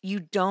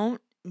 You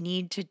don't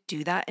need to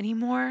do that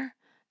anymore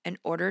in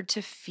order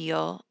to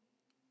feel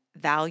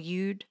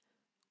valued,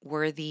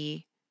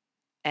 worthy,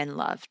 and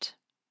loved.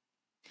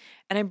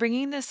 And I'm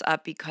bringing this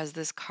up because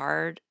this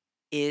card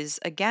is,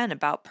 again,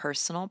 about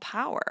personal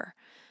power.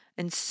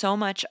 And so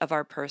much of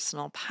our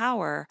personal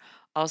power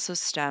also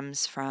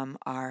stems from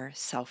our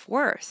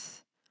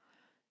self-worth.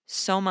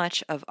 So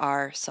much of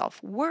our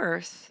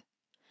self-worth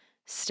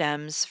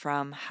stems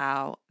from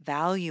how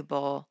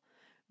valuable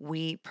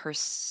we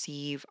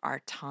perceive our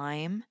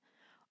time,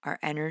 our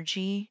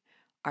energy,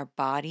 our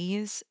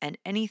bodies, and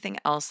anything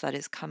else that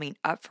is coming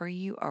up for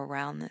you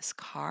around this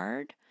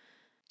card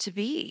to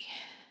be.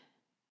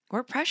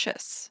 We're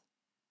precious.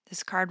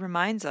 This card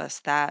reminds us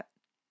that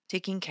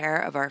taking care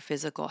of our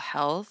physical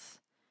health,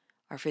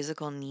 our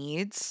physical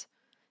needs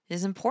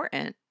is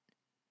important.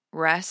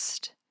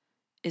 Rest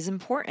is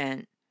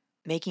important.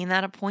 Making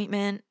that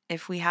appointment,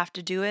 if we have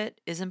to do it,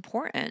 is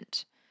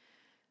important.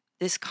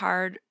 This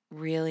card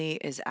really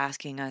is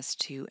asking us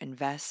to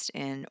invest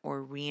in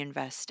or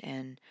reinvest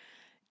in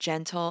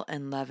gentle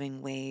and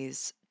loving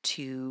ways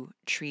to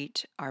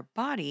treat our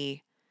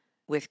body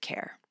with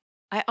care.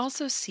 I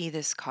also see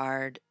this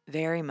card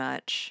very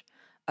much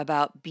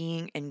about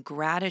being in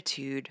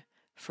gratitude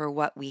for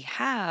what we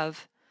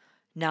have,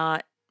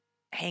 not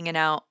hanging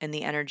out in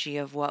the energy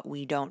of what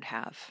we don't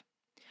have.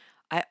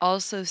 I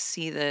also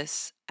see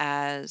this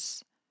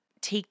as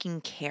taking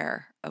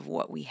care of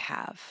what we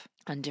have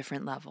on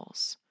different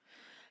levels.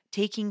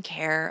 Taking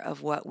care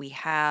of what we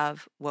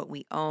have, what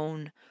we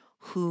own,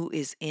 who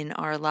is in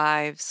our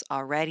lives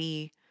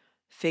already,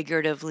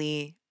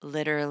 figuratively,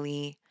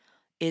 literally,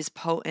 is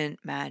potent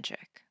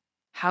magic.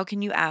 How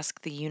can you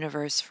ask the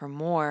universe for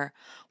more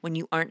when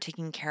you aren't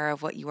taking care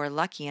of what you are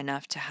lucky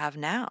enough to have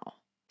now?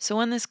 So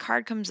when this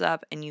card comes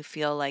up and you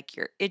feel like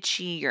you're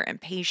itchy, you're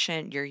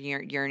impatient, you're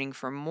yearning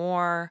for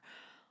more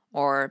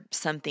or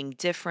something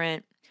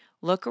different,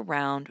 look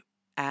around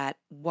at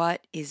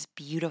what is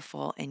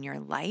beautiful in your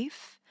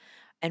life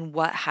and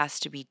what has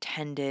to be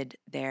tended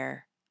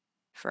there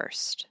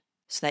first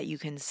so that you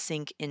can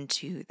sink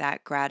into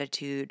that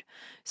gratitude,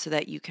 so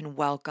that you can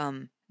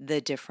welcome the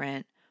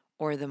different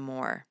or the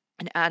more.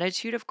 An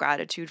attitude of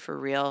gratitude for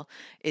real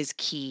is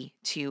key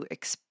to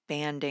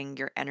expanding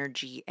your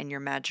energy and your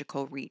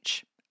magical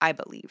reach, I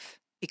believe,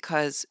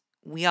 because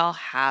we all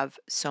have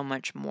so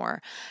much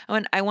more.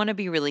 And I want to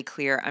be really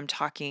clear, I'm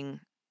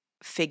talking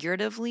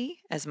figuratively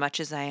as much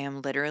as I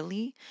am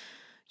literally.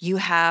 You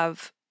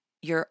have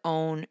your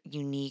own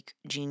unique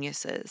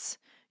geniuses.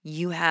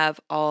 You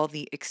have all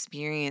the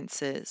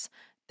experiences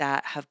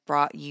that have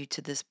brought you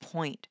to this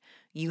point.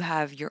 You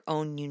have your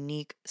own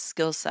unique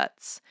skill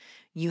sets.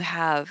 You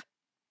have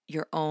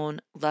your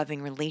own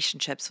loving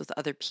relationships with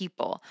other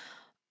people.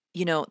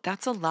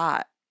 That's a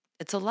lot.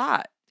 It's a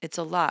lot. It's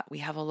a lot. We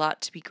have a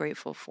lot to be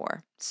grateful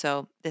for.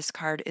 So, this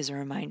card is a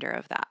reminder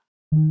of that.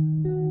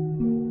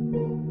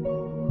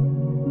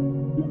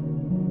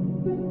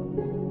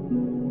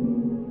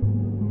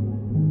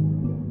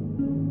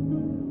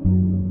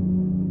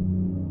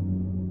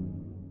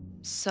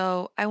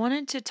 So, I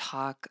wanted to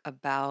talk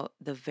about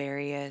the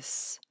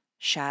various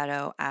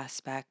shadow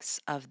aspects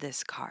of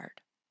this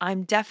card.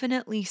 I'm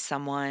definitely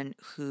someone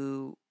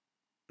who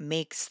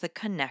makes the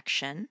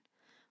connection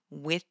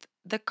with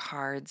the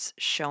cards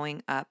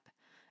showing up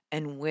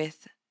and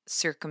with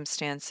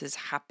circumstances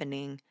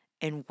happening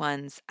in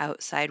one's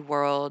outside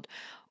world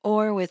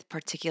or with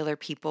particular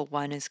people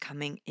one is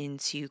coming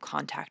into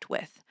contact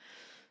with.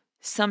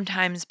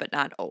 Sometimes, but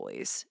not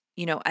always.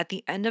 At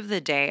the end of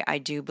the day, I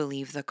do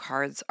believe the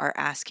cards are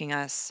asking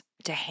us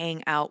to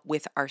hang out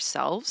with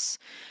ourselves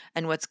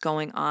and what's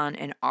going on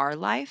in our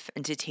life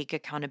and to take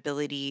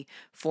accountability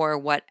for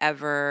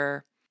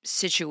whatever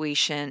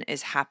situation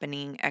is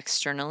happening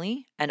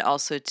externally and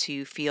also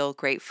to feel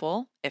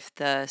grateful if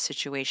the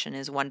situation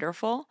is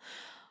wonderful.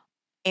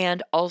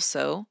 And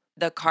also,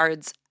 the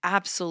cards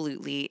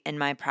absolutely in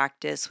my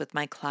practice with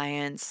my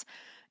clients,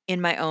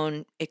 in my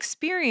own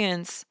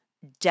experience,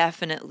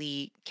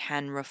 definitely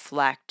can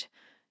reflect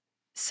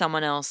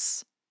someone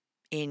else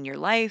in your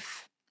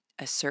life,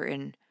 a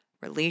certain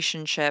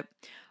relationship,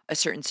 a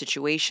certain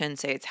situation.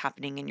 Say it's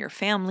happening in your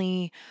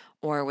family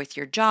or with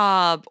your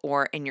job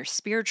or in your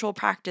spiritual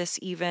practice,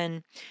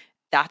 even.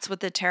 That's what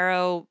the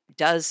tarot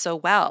does so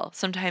well.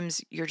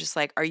 Sometimes you're just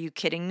like, are you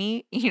kidding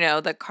me?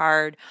 The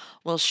card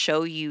will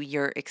show you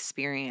your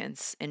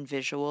experience in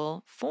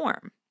visual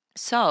form.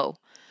 So,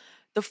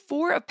 the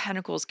Four of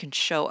Pentacles can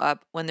show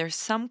up when there's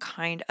some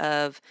kind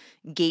of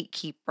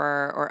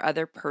gatekeeper or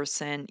other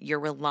person you're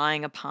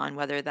relying upon,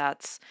 whether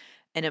that's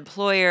an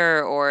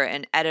employer or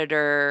an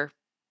editor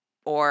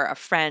or a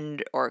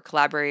friend or a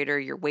collaborator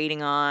you're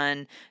waiting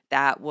on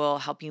that will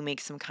help you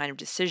make some kind of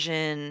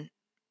decision,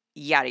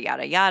 yada,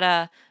 yada,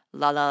 yada,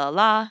 la, la, la,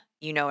 la.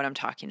 You know what I'm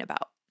talking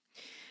about.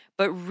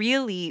 But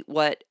really,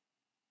 what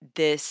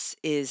this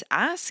is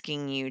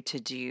asking you to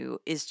do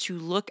is to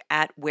look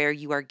at where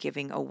you are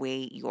giving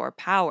away your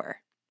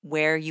power,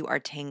 where you are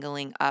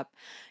tangling up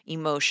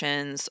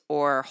emotions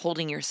or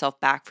holding yourself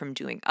back from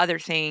doing other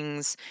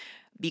things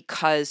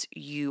because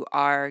you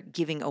are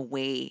giving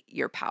away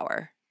your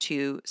power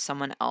to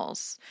someone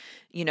else.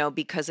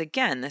 Because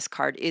again, this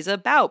card is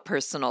about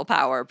personal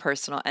power,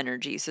 personal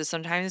energy. So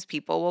sometimes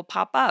people will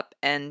pop up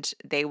and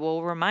they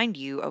will remind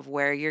you of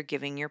where you're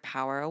giving your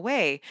power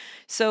away.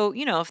 So,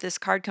 if this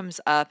card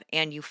comes up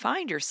and you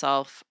find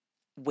yourself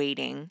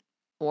waiting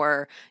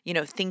or,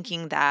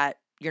 thinking that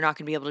you're not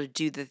going to be able to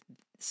do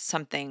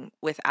something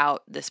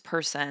without this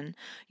person,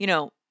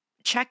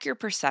 check your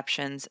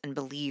perceptions and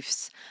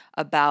beliefs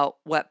about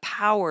what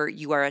power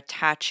you are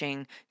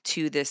attaching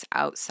to this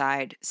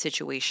outside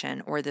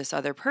situation or this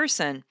other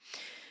person.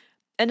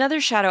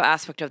 Another shadow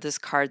aspect of this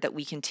card that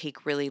we can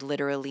take really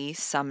literally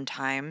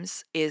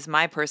sometimes is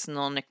my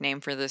personal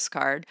nickname for this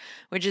card,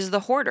 which is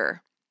the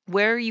hoarder.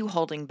 Where are you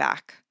holding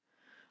back?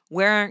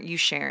 Where aren't you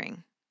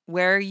sharing?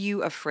 Where are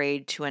you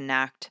afraid to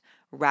enact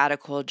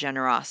radical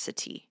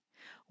generosity?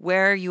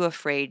 Where are you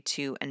afraid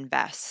to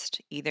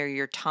invest either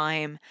your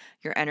time,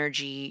 your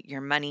energy,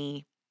 your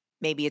money?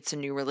 Maybe it's a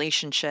new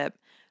relationship.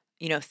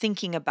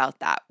 Thinking about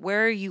that.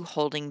 Where are you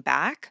holding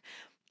back?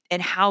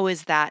 And how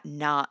is that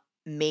not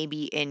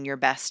maybe in your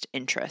best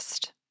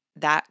interest?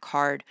 That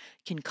card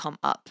can come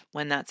up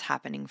when that's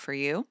happening for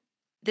you.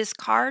 This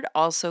card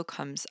also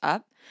comes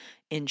up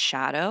in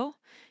shadow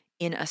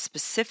in a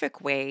specific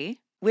way,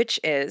 which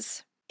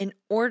is in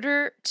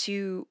order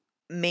to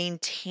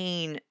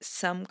maintain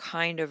some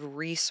kind of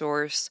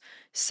resource,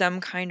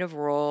 some kind of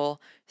role,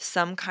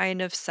 some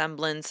kind of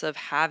semblance of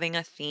having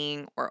a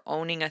thing or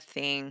owning a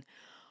thing,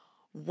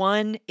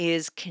 One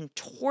is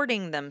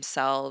contorting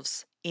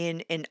themselves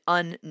in an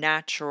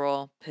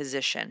unnatural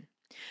position.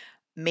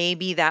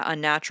 Maybe that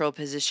unnatural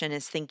position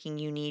is thinking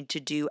you need to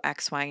do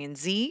X, Y, and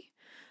Z.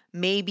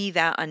 Maybe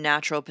that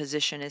unnatural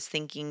position is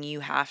thinking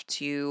you have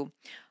to,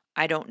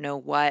 I don't know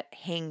what,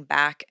 hang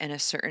back in a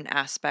certain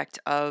aspect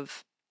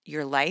of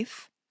your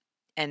life.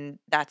 And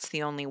that's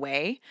the only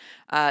way.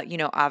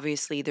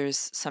 Obviously,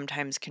 there's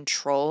sometimes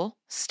control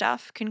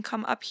stuff can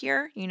come up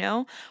here,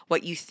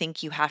 what you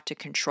think you have to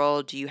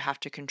control. Do you have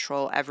to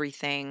control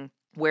everything?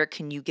 Where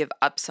can you give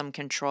up some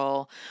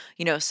control?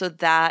 So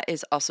that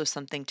is also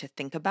something to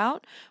think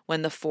about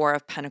when the Four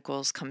of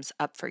Pentacles comes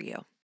up for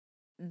you.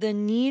 The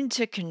need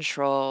to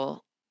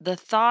control, the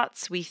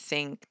thoughts we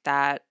think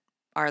that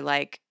are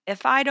like,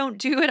 if I don't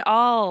do it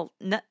all,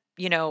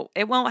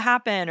 it won't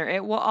happen, or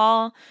it will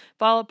all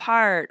fall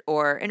apart,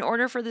 or in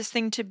order for this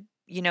thing to,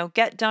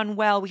 get done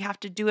well, we have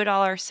to do it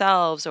all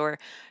ourselves, or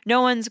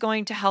no one's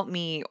going to help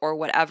me, or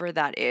whatever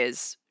that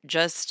is,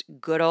 just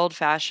good old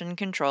fashioned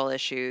control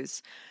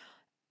issues.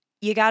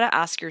 You got to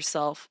ask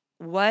yourself,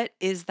 what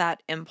is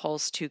that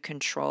impulse to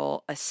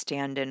control a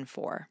stand-in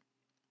for?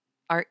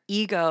 Our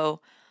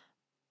ego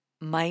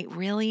might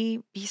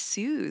really be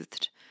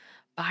soothed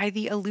by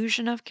the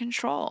illusion of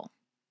control.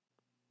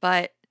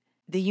 But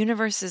the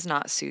universe is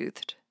not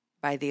soothed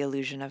by the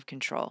illusion of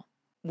control.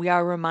 We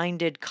are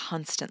reminded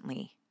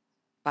constantly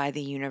by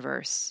the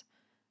universe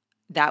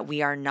that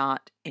we are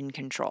not in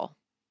control.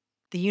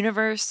 The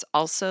universe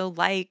also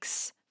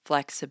likes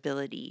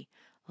flexibility.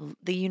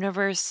 The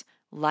universe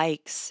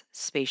likes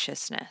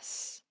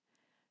spaciousness.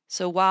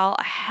 So while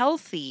a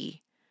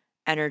healthy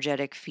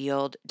energetic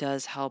field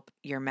does help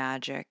your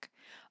magic,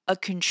 a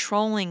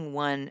controlling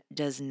one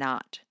does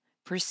not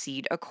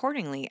proceed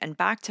accordingly. And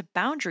back to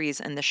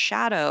boundaries and the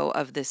shadow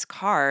of this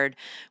card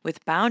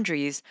with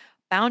boundaries,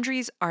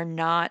 boundaries are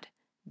not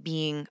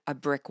being a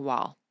brick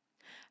wall.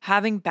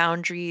 Having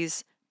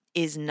boundaries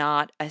is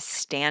not a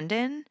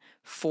stand-in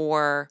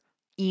for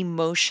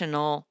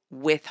emotional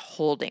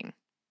withholding,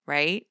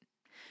 right?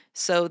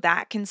 So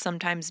that can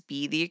sometimes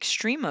be the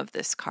extreme of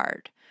this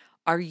card.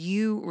 Are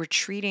you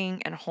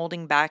retreating and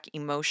holding back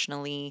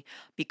emotionally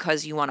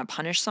because you want to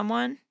punish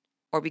someone,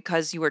 or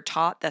because you were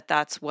taught that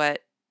that's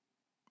what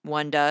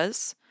one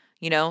does?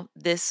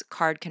 This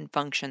card can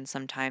function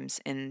sometimes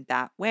in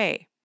that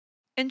way.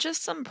 And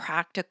just some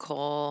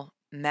practical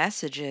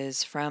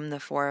messages from the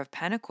Four of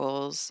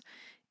Pentacles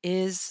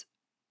is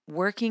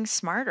working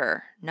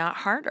smarter, not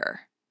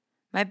harder.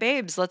 My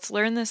babes, let's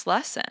learn this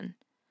lesson.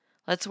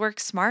 Let's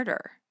work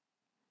smarter,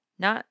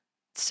 not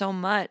so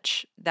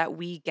much that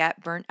we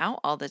get burnt out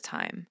all the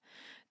time.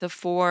 The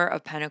Four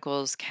of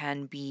Pentacles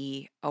can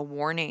be a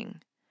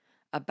warning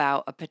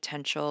about a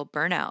potential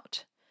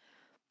burnout.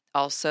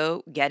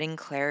 Also, getting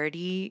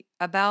clarity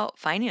about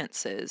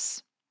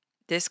finances.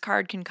 This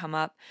card can come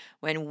up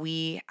when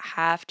we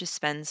have to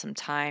spend some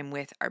time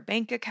with our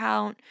bank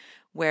account,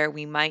 where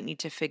we might need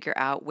to figure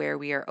out where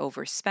we are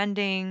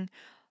overspending,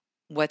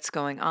 what's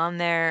going on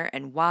there,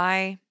 and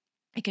why.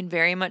 It can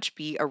very much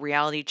be a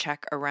reality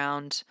check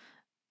around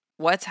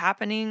what's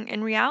happening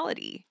in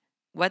reality,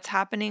 what's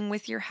happening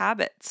with your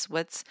habits,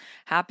 what's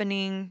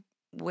happening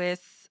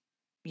with,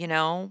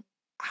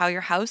 how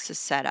your house is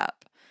set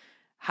up,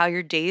 how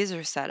your days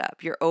are set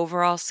up, your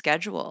overall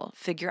schedule.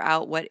 Figure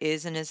out what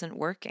is and isn't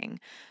working.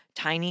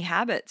 Tiny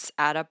habits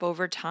add up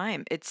over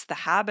time. It's the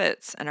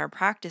habits and our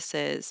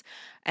practices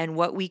and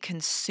what we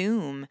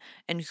consume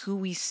and who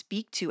we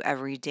speak to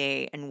every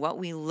day and what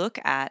we look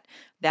at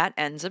that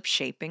ends up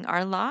shaping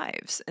our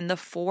lives. And the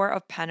Four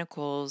of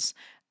Pentacles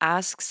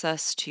asks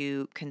us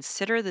to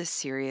consider this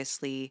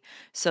seriously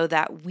so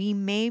that we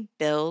may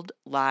build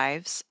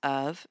lives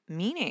of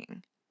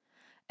meaning.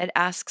 It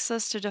asks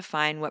us to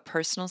define what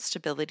personal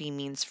stability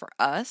means for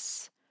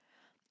us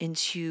and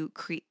to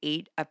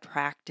create a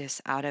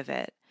practice out of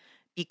it,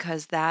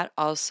 because that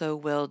also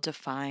will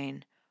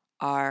define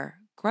our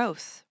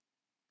growth.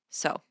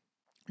 So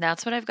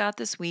that's what I've got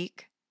this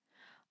week.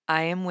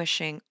 I am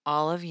wishing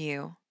all of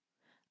you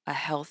a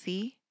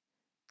healthy,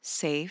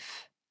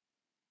 safe,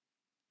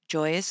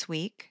 joyous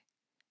week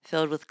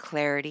filled with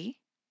clarity,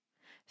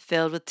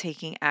 filled with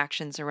taking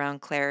actions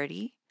around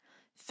clarity,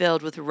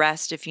 filled with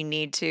rest if you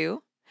need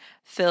to,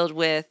 filled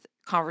with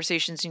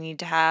conversations you need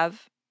to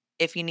have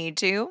if you need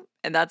to,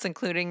 and that's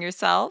including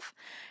yourself.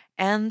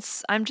 And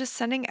I'm just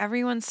sending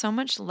everyone so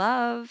much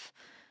love,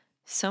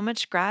 so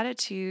much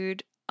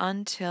gratitude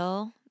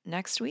until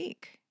next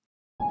week.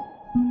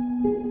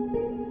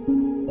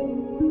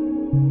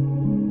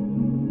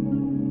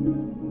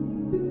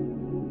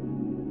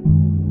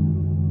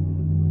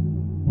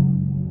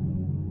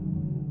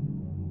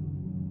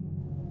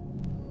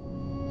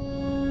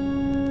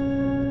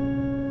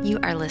 You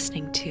are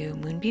listening to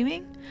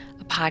Moonbeaming,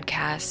 a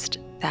podcast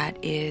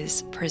that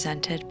is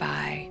presented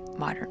by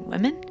Modern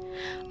Women.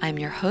 I'm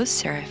your host,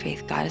 Sarah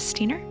Faith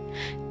Gottesdiener.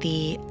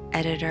 The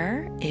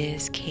editor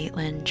is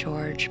Caitlin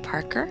George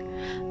Parker.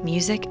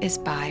 Music is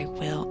by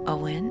Will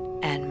Owen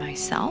and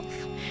myself.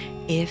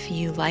 If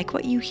you like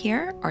what you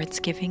hear or it's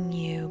giving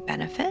you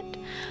benefit,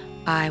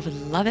 I would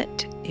love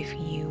it if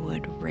you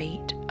would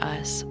rate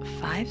us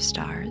 5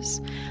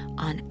 stars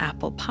on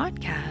Apple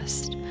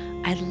Podcast.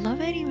 I'd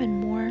love it even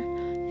more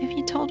if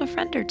you told a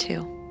friend or two.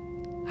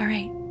 All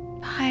right,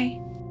 bye.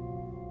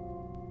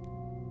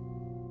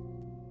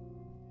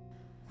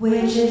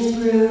 Witches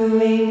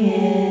brewing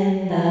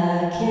in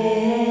the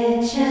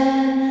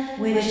kitchen,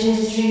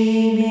 witches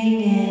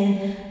dreaming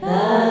in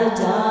the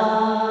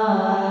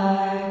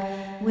dark,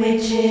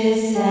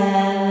 witches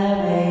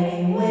celebrating